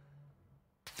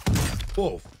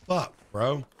 Oh fuck,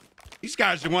 bro. These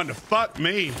guys are wanting to fuck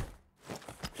me.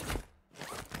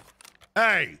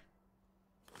 Hey.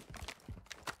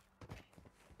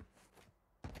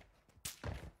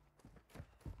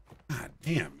 God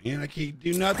damn, man. I can't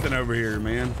do nothing over here,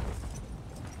 man.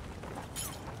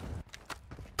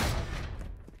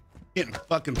 Getting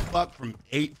fucking fucked from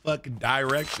 8 fucking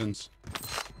directions.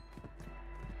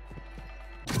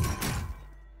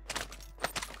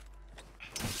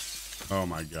 Oh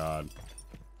my God.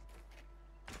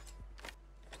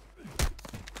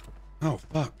 Oh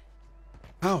fuck.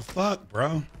 Oh fuck,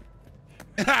 bro.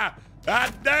 God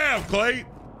damn, Clay.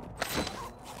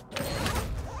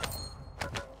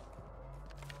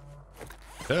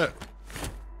 Yeah.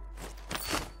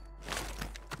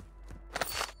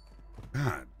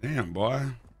 God damn, boy.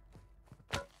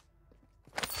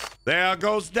 There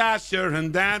goes Dasher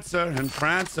and Dancer and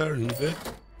Prancer and Vic.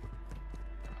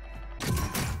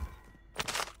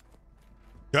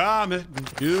 Comet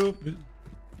and Cupid.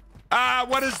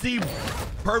 What is the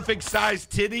perfect size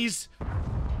titties?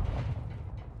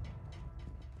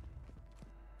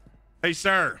 Hey,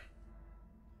 sir.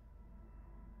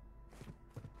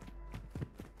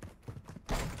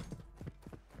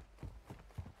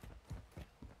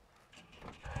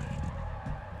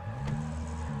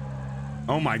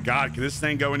 Oh my God, can this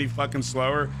thing go any fucking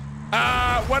slower?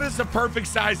 What is the perfect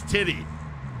size titty?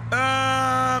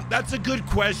 That's a good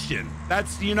question.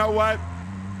 That's, you know what?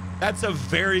 That's a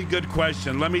very good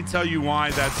question. Let me tell you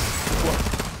why that's...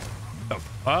 What the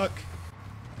fuck?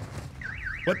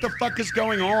 What the fuck is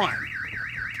going on?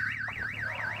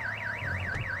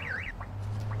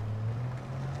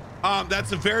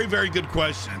 That's a very, very good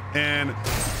question. And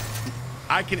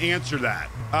I can answer that.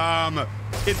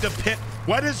 It depends.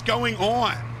 What is going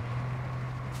on?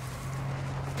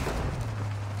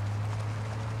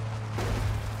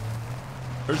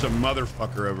 There's a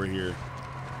motherfucker over here.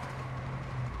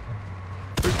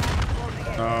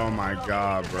 Oh my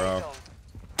God, bro.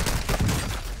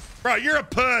 Bro, you're a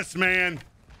puss, man.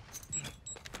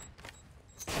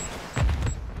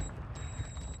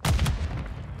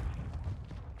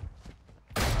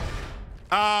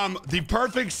 The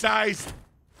perfect size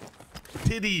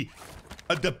titty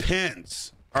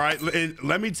depends. All right,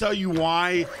 let me tell you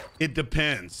why it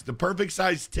depends. The perfect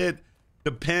size tit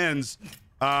depends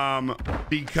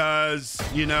because,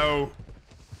 you know,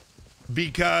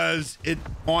 because it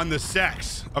on the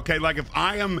sex. Okay, like if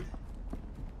I am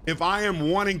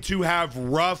wanting to have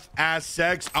rough ass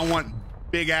sex, I want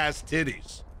big ass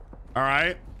titties. All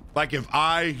right, like if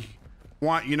I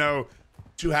want, you know,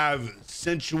 to have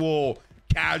sensual,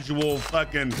 casual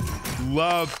fucking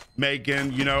love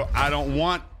making, you know, I don't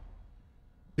want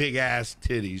big ass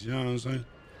titties. You know what I'm saying?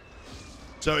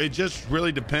 So it just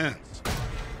really depends.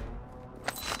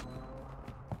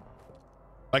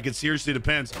 Like it seriously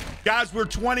depends. Guys, we're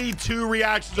 22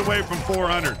 reactions away from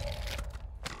 400.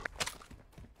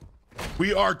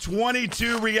 We are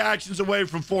 22 reactions away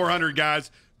from 400, guys.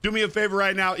 Do me a favor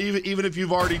right now, even if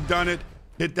you've already done it,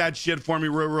 hit that shit for me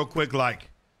real quick, like.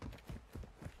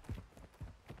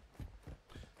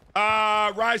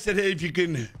 Rye said, hey, if you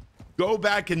can go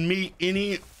back and meet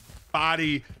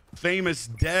anybody famous,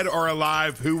 dead or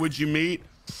alive, who would you meet?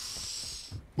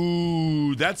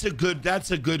 Ooh, that's a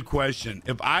good question.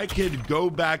 If I could go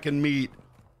back and meet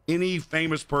any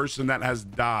famous person that has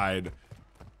died,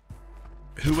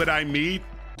 who would I meet?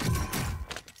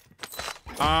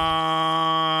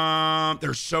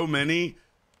 There's so many,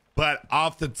 but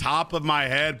off the top of my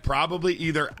head, probably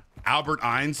either Albert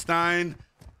Einstein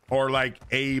or like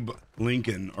Abe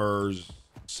Lincoln or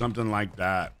something like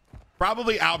that.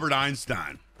 Probably Albert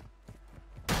Einstein.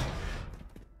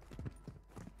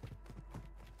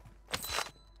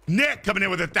 Nick coming in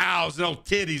with 1,000. Old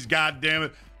titties,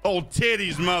 goddammit. Old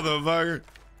titties, motherfucker.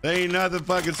 They ain't nothing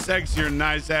fucking sexier than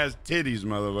nice ass titties,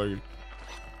 motherfucker.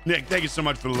 Nick, thank you so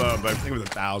much for the love, baby. Thank you for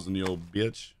 1,000, you old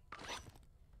bitch.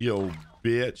 You old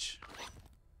bitch.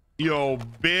 You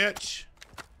old bitch.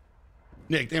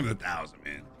 Nick, thank you for 1,000,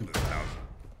 man. Thank you for 1,000.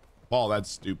 Paul, that's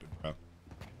stupid, bro.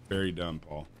 very dumb,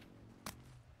 Paul.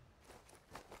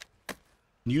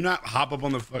 Can you not hop up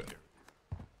on the foot?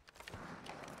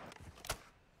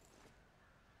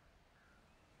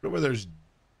 Where those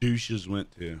douches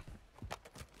went to?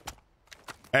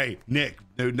 Hey, Nick,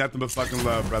 dude, nothing but fucking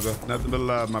love, brother. Nothing but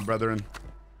love, my brethren.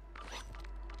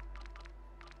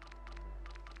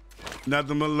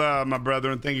 Nothing but love, my brother,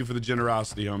 and thank you for the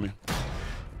generosity, homie.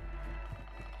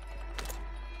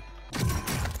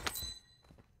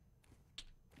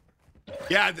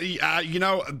 Yeah, you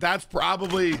know, that's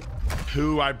probably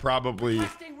who I probably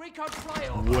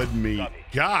would meet.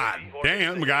 God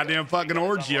damn, goddamn fucking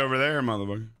orgy over there,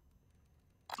 motherfucker.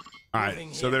 All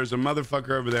right, so there's a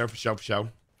motherfucker over there for show, for show.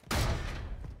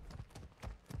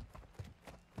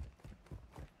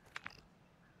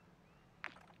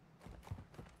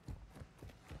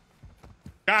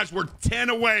 Guys, we're 10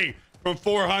 away from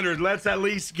 400. Let's at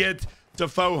least get to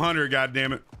 400,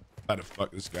 goddammit. How to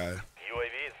fuck this guy. UAV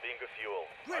is being a fuel.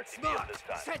 Good smart.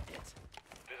 Send it.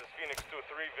 This is Phoenix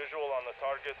 2-3, visual on the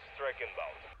target, strike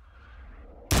inbound.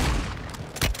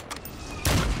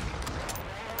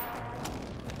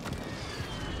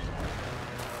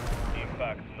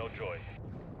 Impact, no joy.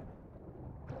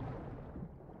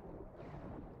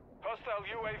 Hostile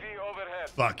UAV overhead.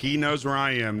 Fuck, he knows where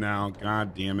I am now.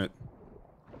 God damn it.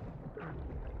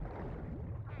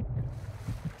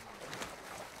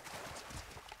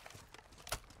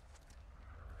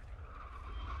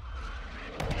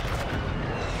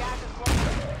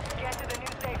 Get to the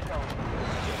new safe zone.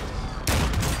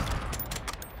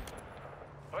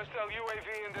 Hostile UAV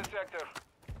in this sector.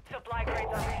 Supply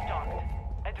crates are restocked.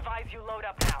 Advise you load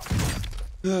up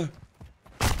now.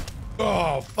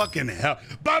 Oh, fucking hell.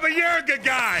 Baba Yaga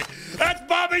guy! That's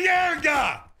Baba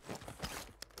Yaga!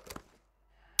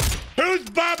 Who's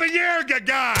Baba Yaga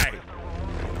guy?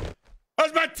 That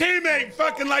was my teammate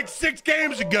fucking like 6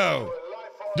 games ago.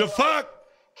 The fuck?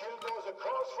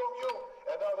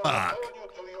 Fuck.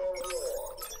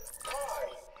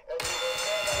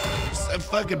 It's a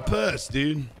fucking puss,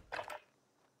 dude.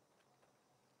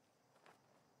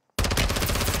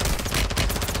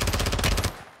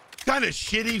 What kind of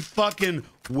shitty fucking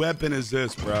weapon is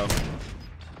this, bro?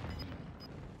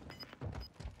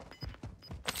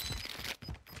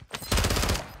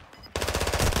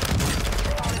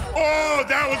 Oh,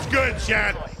 that was good,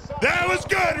 Chad. That was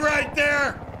good right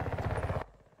there.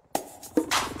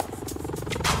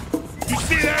 You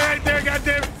see that right there,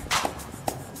 goddammit?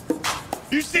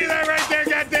 You see that right there,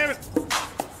 goddammit?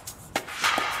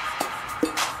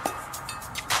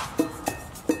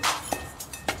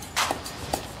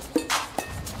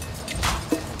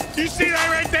 You see that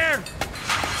right there?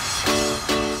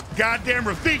 Goddamn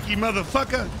Rafiki,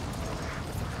 motherfucker.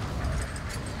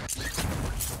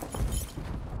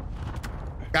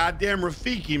 Goddamn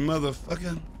Rafiki,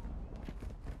 motherfucker. I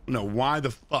don't know why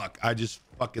the fuck I just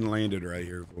fucking landed right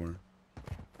here for him.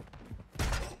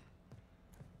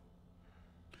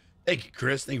 Thank you,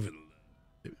 Chris. Thank you for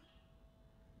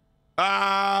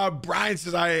the Brian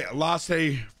says, I lost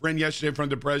a friend yesterday from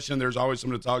depression. There's always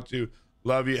someone to talk to.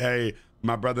 Love you. Hey,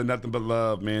 my brother, nothing but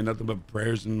love, man. Nothing but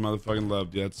prayers and motherfucking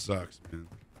love. Dude, that sucks, man.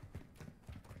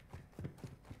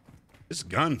 This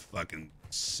gun fucking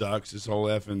sucks. This whole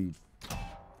effing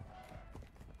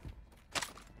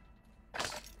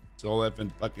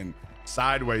fucking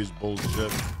sideways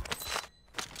bullshit.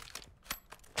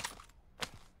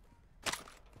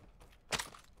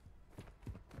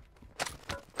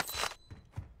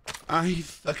 I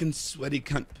fucking sweaty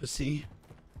cunt pussy.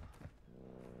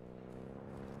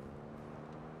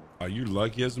 Oh, you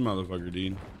lucky as a motherfucker,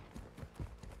 dude.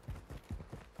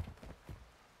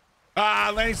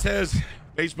 Lane says,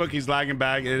 Facebook, he's lagging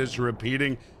back. It is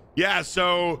repeating. Yeah,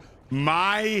 so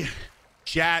my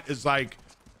chat is like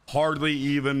hardly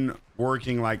even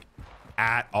working like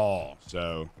at all.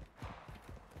 So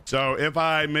if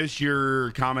I miss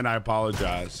your comment, I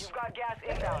apologize. You've got gas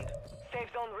inbound. Safe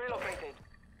zone relocated.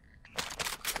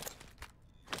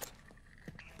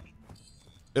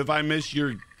 If I miss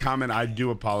your comment, I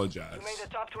do apologize. You made the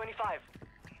top 25.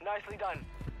 Nicely done.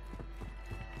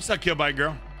 What's that kill by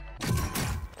girl?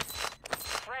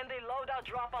 Friendly loadout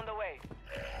drop on the way.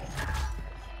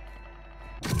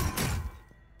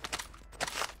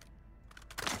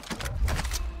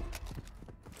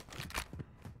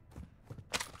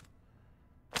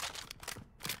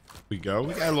 We go.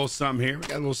 We got a little something here.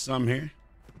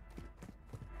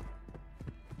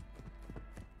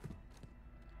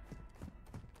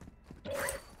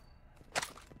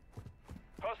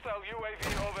 Hostile UAV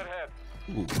overhead.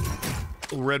 Ooh.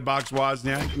 Little red box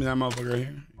Wozniak. Give me that motherfucker right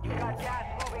here. You got gas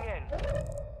moving in.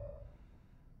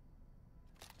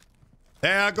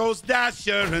 There goes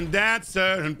Dasher and Dancer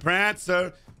and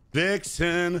Prancer,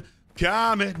 Vixen,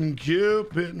 Comet and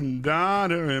Cupid and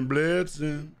Donner and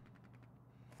Blitzen.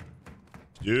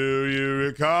 Do you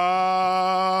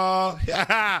recall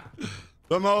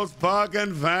the most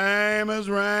fucking famous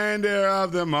reindeer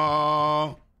of them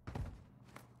all?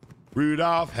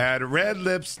 Rudolph had a red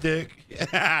lipstick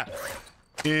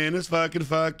in his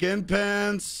fucking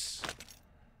pants.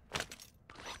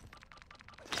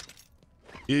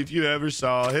 If you ever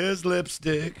saw his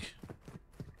lipstick.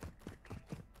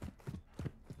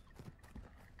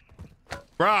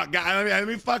 Bro, let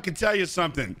me fucking tell you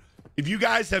something. If you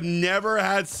guys have never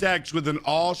had sex with an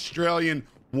Australian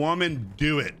woman,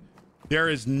 do it. There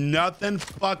is nothing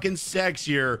fucking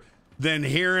sexier than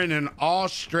hearing an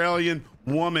Australian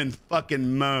woman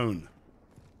fucking moan.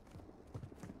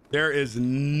 There is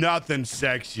nothing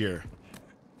sexier.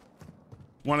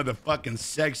 One of the fucking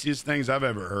sexiest things I've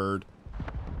ever heard.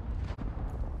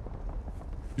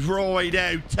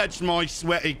 Righto, touch my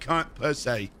sweaty cunt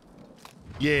pussy.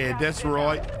 Yeah, that's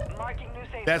right.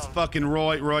 That's fucking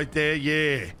right there,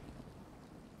 yeah.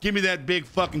 Give me that big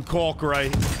fucking cork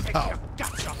right. Oh.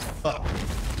 Oh.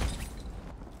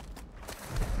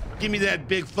 Give me that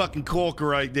big fucking cork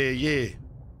right there, yeah.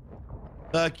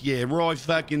 Fuck yeah, right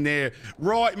fucking there.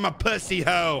 Right in my pussy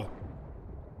hole.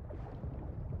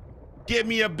 Give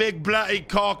me a big bloody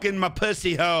cock in my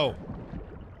pussy hole.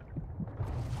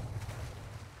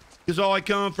 Cause I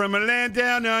come from a land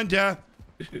down under.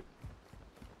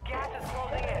 Gas is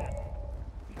closing in.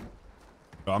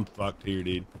 I'm fucked here,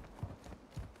 dude.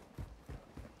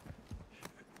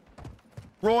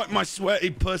 Right in my sweaty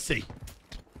pussy.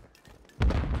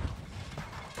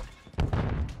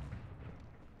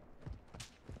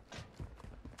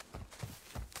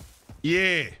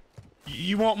 Yeah.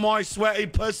 You want my sweaty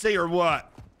pussy or what?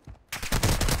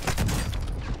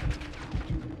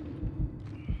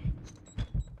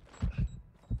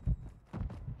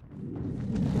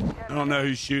 I don't know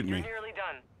who's shooting me. I Nearly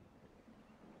done.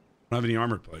 don't have any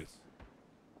armor plates.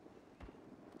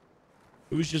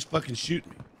 Who's just fucking shooting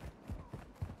me?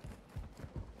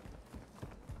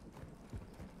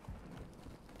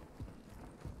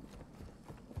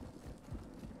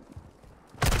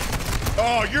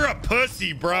 Oh, you're a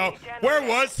pussy, bro. Where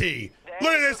was he?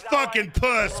 Look at this fucking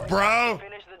puss, bro.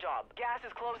 Finish the job. Gas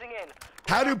is closing in.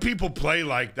 How do people play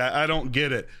like that? I don't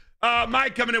get it.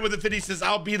 Mike coming in with a 50 says,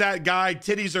 I'll be that guy.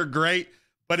 Titties are great,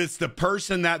 but it's the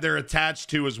person that they're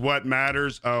attached to is what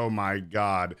matters. Oh, my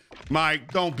God.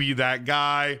 Mike, don't be that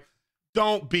guy.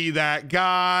 Don't be that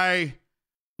guy.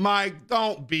 Mike,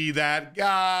 don't be that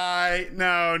guy.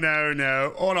 No, no,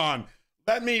 no. Hold on.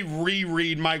 Let me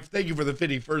reread, Mike. Thank you for the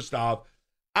 50. First off,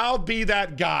 I'll be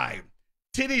that guy.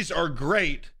 Titties are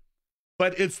great,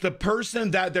 but it's the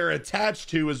person that they're attached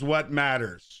to is what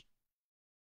matters.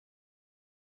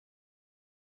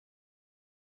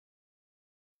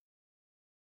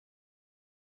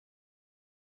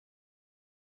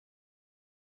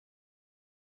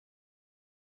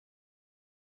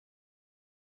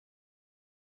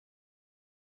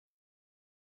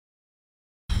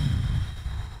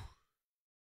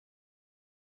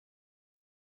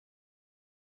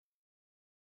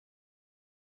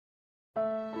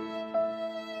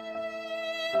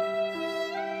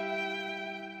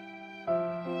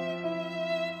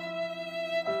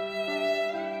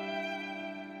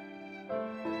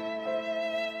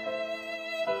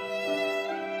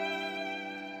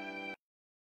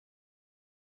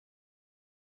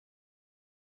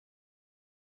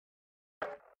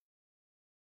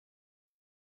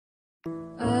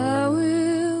 I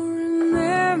will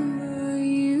remember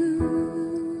you.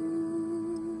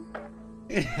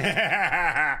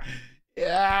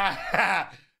 Yeah.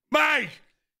 Mike!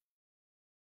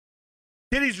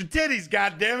 Titties are titties,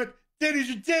 goddammit.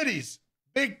 Titties are titties.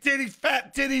 Big titties,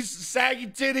 fat titties, saggy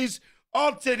titties.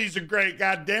 All titties are great,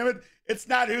 goddammit. It's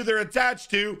not who they're attached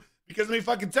to, because let me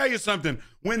fucking tell you something.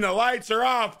 When the lights are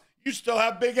off, you still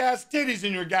have big ass titties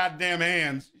in your goddamn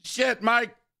hands. Shit,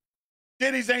 Mike.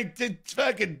 Titties ain't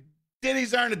fucking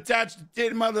titties aren't attached to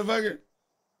titty, motherfucker.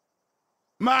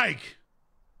 Mike.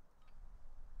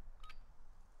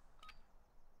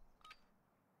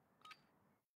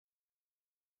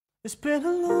 It's been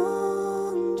a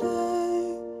long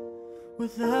day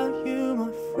without you,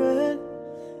 my friend,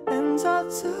 and I'll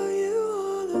tell you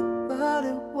all about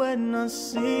it when I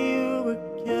see you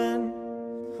again.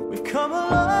 We've come a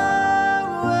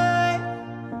long way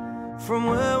from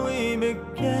where we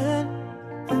began,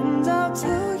 and I'll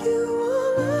tell you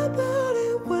all about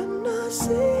it when I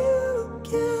see you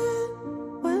again.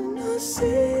 When I see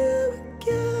you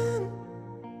again.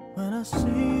 When I see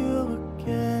you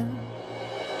again.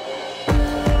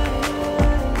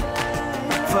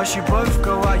 First you both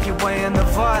go out your way and the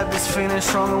vibe is feeling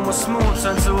strong and what's small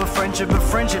turn to a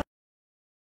friendship.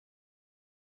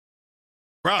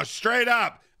 Bro, straight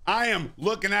up, I am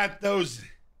looking at those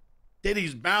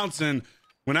titties bouncing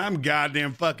when I'm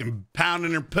goddamn fucking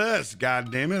pounding her puss.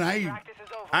 Goddamn it,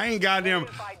 I ain't goddamn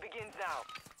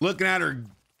looking at her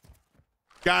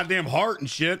goddamn heart and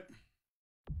shit.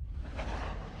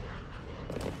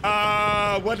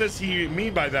 What does he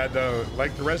mean by that though?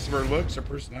 Like the rest of her looks or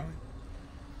personality?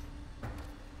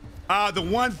 The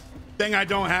one thing I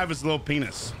don't have is a little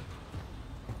penis.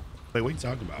 Wait, what are you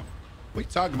talking about? What are you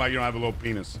talking about? You don't have a little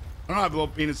penis. I don't have a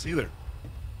little penis either.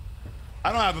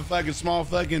 I don't have a fucking small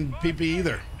fucking pee-pee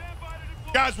either.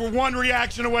 Guys, we're one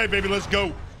reaction away, baby. Let's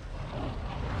go.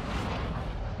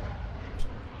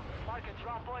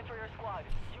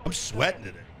 I'm sweating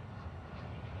today.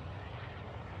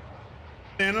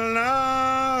 In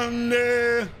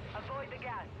London,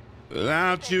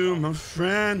 without you, my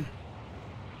friend.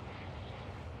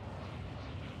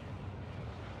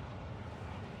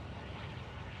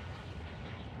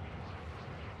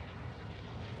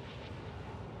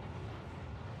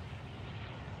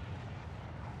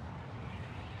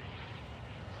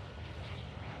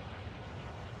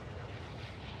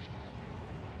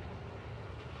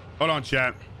 Hold on,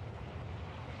 chat.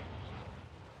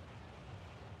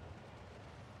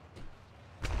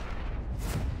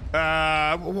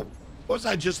 What was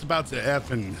I just about to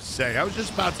effing say? I was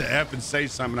just about to effing say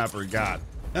something I forgot.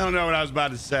 I don't know what I was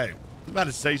about to say. I was about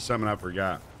to say something I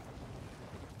forgot.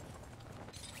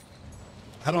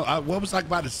 What was I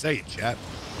about to say, chat?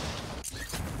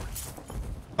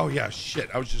 Oh yeah,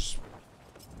 shit. I was just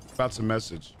about to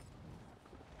message.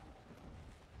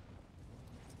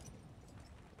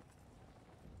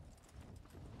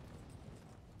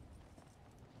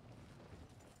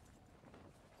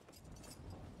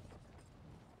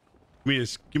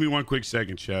 Give me one quick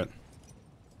second, chat.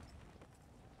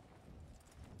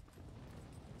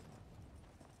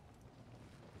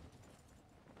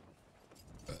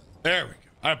 There we go.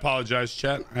 I apologize,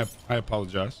 chat. I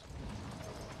apologize.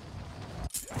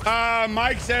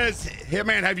 Mike says,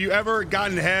 Hitman, have you ever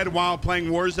gotten head while playing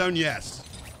Warzone? Yes.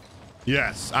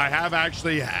 Yes, I have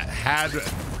actually had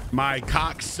my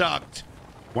cock sucked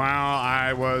while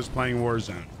I was playing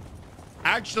Warzone.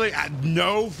 Actually,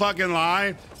 no fucking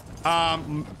lie.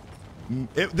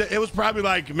 It was probably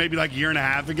maybe a year and a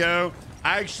half ago.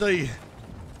 I actually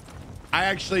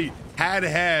had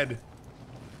head.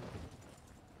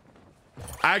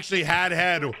 I actually had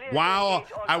head while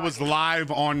I was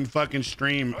live on fucking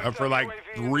stream for like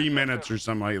 3 minutes or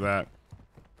something like that.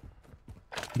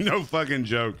 No fucking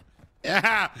joke.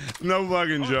 Yeah, no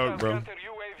fucking joke, bro.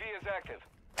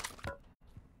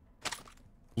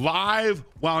 Live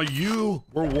while you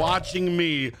were watching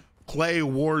me play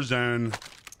Warzone,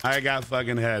 I got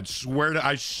fucking head.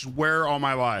 I swear on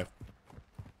my life.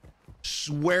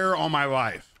 Swear on my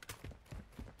life.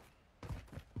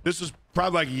 This was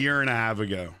probably like a year and a half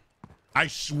ago. I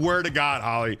swear to God,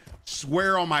 Holly.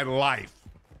 Swear on my life.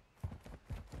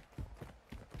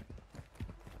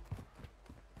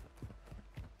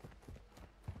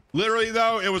 Literally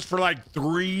though, it was for like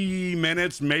 3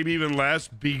 minutes, maybe even less,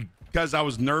 because I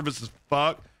was nervous as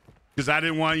fuck. Because I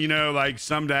didn't want, like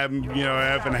something to have,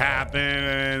 effing happen,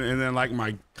 and then like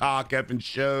my cock effing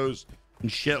shows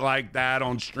and shit like that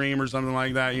on stream or something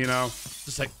like that,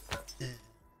 Just like,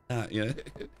 yeah.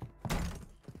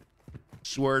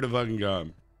 Swear to fucking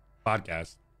God.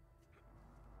 Podcast.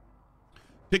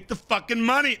 Pick the fucking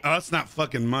money. Oh, it's not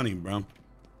fucking money, bro.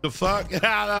 The fuck? Yeah,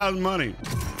 that was money.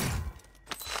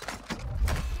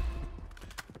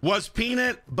 Was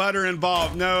peanut butter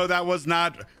involved? No, that was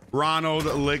not Ronald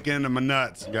licking my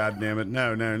nuts. God damn it.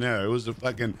 No. It was a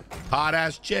fucking hot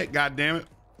ass chick. God damn it.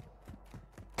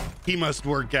 He must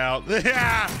work out.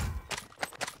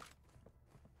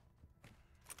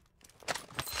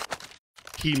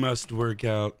 He must work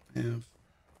out. Yeah.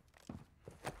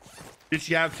 Did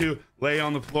she have to lay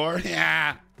on the floor?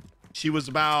 Yeah. She was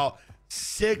about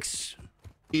 6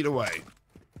 feet away.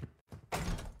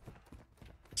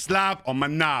 Slap on my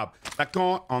knob, back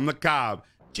on the cob.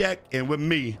 Check in with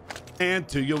me and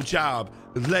to your job.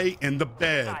 Lay in the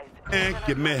bed and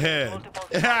give me head.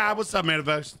 What's up,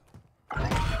 Manifest?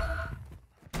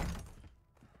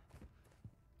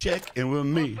 Check in with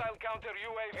me.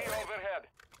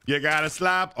 You gotta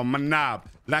slap on my knob,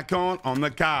 like on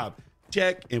the cob.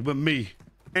 Check in with me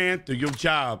and do your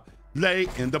job. Lay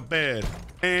in the bed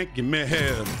and give me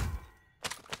head.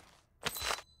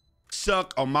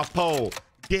 Suck on my pole,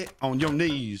 get on your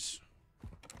knees.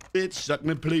 Bitch, suck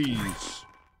me please.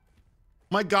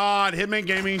 My God, Hitman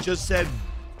Gaming just said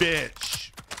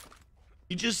bitch.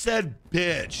 You just said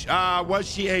bitch. Was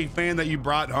she a fan that you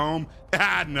brought home?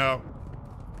 Ah, no.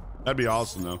 That'd be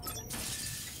awesome, though.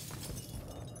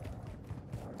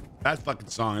 That fucking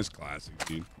song is classic,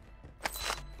 dude.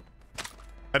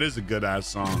 That is a good-ass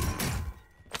song.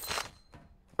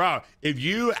 Bro, if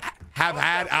you have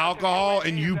had alcohol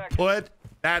and you put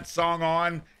that song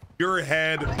on, your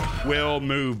head will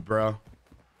move, bro.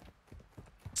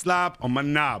 Slap on my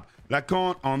knob, like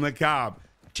corn on the cob.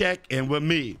 Check in with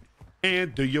me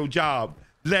and do your job.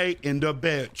 Lay in the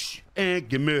bench and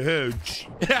give me a hooch.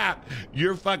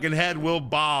 Your fucking head will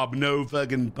bob, no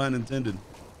fucking pun intended.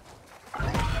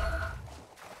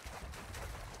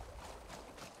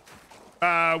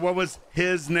 What was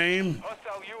his name?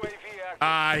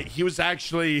 He was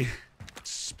actually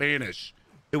Spanish.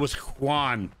 It was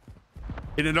Juan.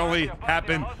 And it only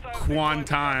happened one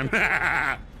time.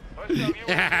 Yeah.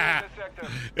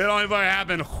 It only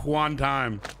happened one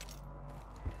time.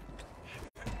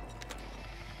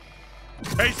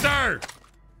 Hey, sir!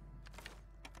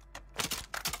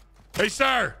 Hey,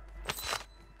 sir!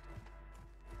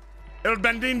 El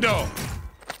Bandido!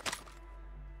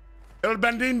 El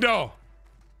Bandido!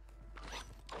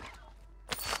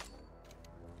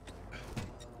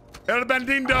 El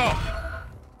Bandido!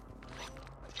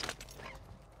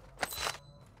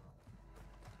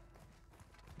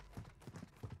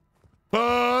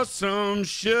 Pour some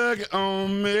sugar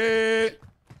on me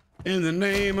in the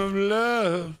name of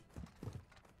love.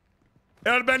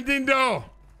 El Bandido!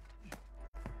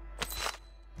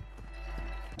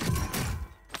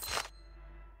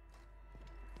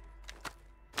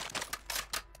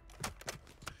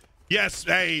 Yes,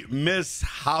 hey, Miss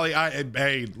Holly,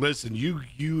 hey, listen,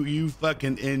 you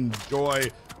fucking enjoy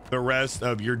the rest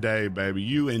of your day, baby.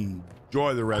 You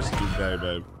enjoy the rest of your day,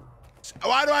 babe.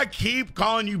 Why do I keep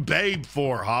calling you babe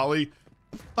for, Holly?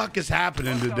 What the fuck is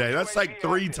happening today? That's like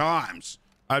 3 times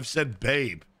I've said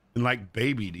babe and like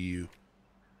baby to you.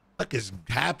 What is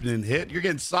happening, Hit? You're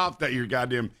getting soft at your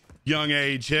goddamn young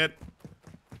age, Hit.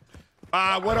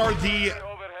 What are the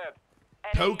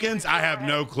tokens? I have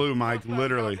no clue, Mike.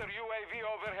 Literally,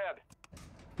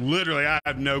 I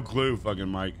have no clue, fucking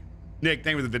Mike. Nick,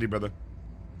 thank you for the video, brother.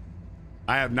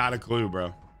 I have not a clue,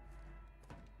 bro.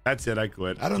 That's it. I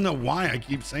quit. I don't know why I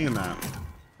keep saying that.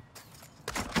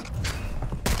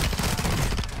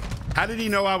 How did he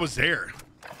know I was there?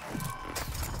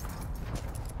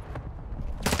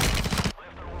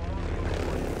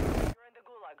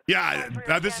 Yeah,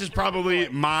 this is probably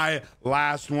my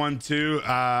last one too.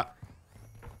 I've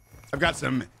got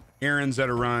some errands that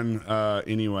are run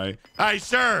anyway. Hey,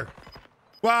 sir.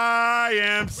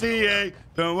 YMCA.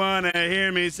 Don't wanna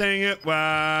hear me sing it.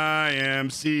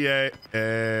 YMCA. Why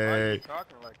are you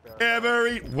talking like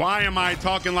that? Why am I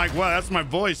talking like what? That's my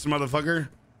voice, motherfucker.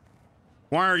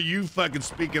 Why are you fucking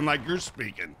speaking like you're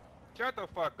speaking? Shut the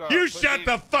fuck up. You shut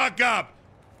the fuck up.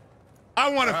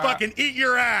 I want to fucking eat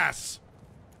your ass.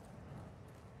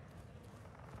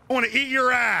 I want to eat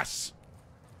your ass.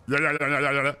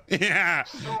 Yeah.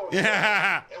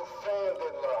 Yeah.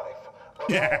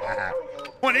 Yeah.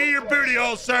 Want to eat your booty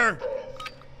hole, sir.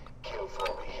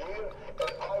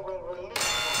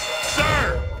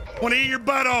 Sir, want to eat your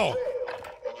butthole.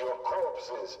 And your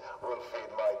corpses will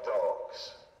feed my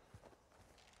dogs.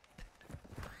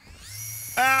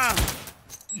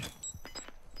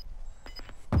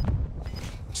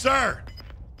 Sir.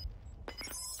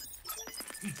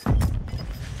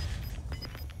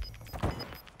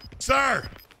 Sir.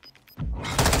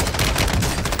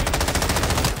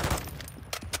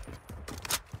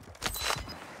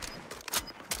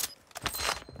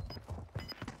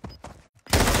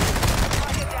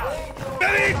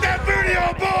 Better eat that booty,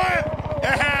 old boy!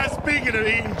 Yeah, speaking of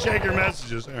eating, check your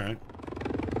messages. All right.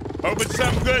 Hope it's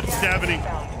something good, Stephanie.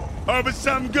 Hope it's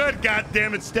something good,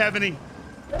 goddammit, Stephanie.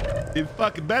 It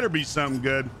fucking better be something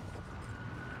good.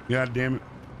 God damn it.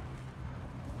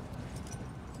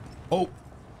 Oh.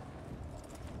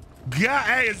 God,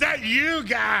 hey, is that you?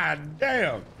 God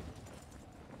damn.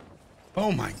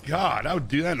 Oh my God, I would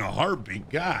do that in a heartbeat.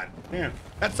 God damn.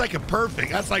 That's like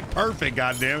perfect. That's like perfect,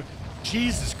 god damn it.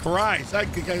 Jesus Christ. I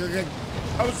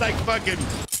was like fucking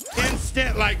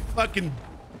instant, like fucking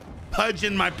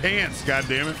pudging my pants, god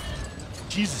damn it.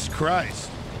 Jesus Christ.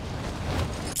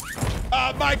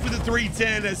 Mike for the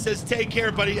 310 that says, take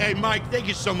care, buddy. Hey, Mike, thank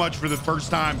you so much for the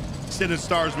first time sending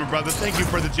stars, my brother. Thank you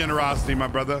for the generosity, my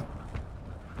brother.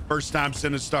 First time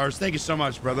sending stars. Thank you so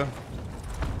much, brother.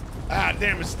 Ah,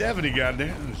 damn it, Stephanie,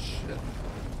 goddamn. Shit.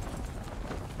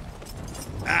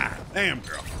 Ah, damn,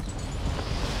 girl.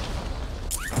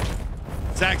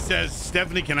 Zach says,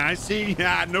 Stephanie, can I see?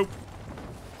 Ah, nope.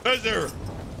 Buzzer.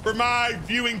 For my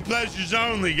viewing pleasures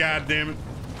only, goddammit.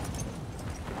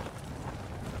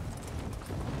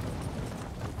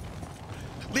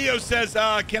 Leo says,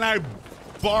 can I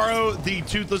borrow the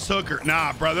toothless hooker?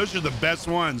 Nah, bro, those are the best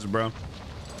ones, bro.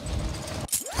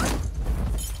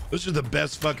 Those are the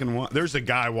best fucking ones. There's a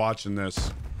guy watching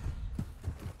this.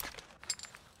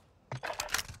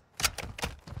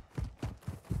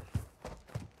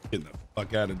 Getting the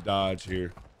fuck out of Dodge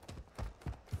here.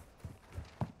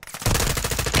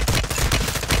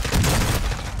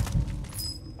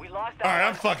 All right,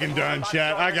 I'm fucking done,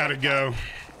 chat. I gotta go.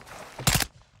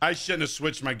 I shouldn't have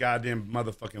switched my goddamn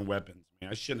motherfucking weapons,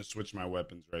 man. I shouldn't have switched my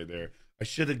weapons right there. I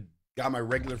should have got my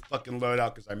regular fucking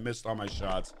loadout because I missed all my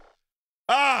shots.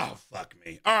 Oh, fuck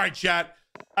me. All right, chat.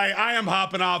 I am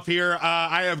hopping off here.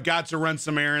 I have got to run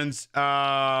some errands.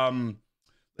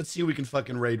 Let's see if we can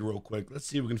fucking raid real quick. Let's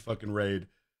see if we can fucking raid.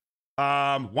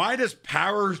 Why does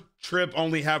Power Trip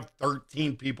only have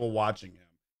 13 people watching him?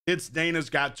 It's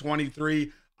Dana's got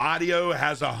 23. Audio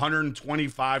has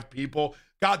 125 people.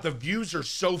 God, the views are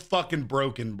so fucking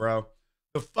broken, bro.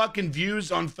 The fucking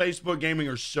views on Facebook Gaming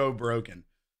are so broken.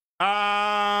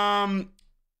 Tactical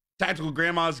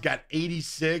Grandma's got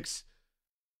 86.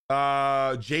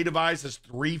 J Device has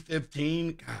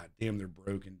 315. God damn, they're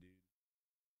broken, dude.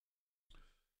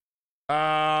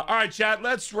 All right, chat.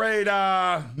 Let's raid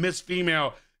Miss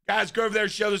Female. Guys, go over there,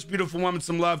 show this beautiful woman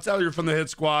some love. Tell her you're from the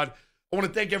Hit Squad. I want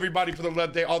to thank everybody for the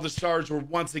love day. All the stars were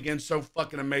once again so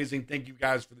fucking amazing. Thank you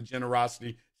guys for the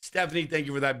generosity. Stephanie, thank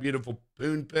you for that beautiful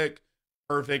poon pick.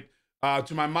 Perfect.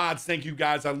 To my mods, thank you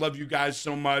guys. I love you guys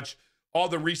so much. All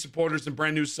the re-supporters and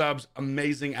brand new subs,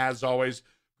 amazing as always.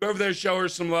 Go over there, show her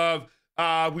some love.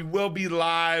 We will be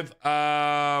live.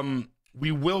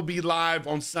 We will be live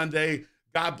on Sunday.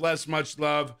 God bless, much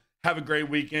love. Have a great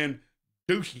weekend.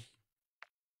 Dookie.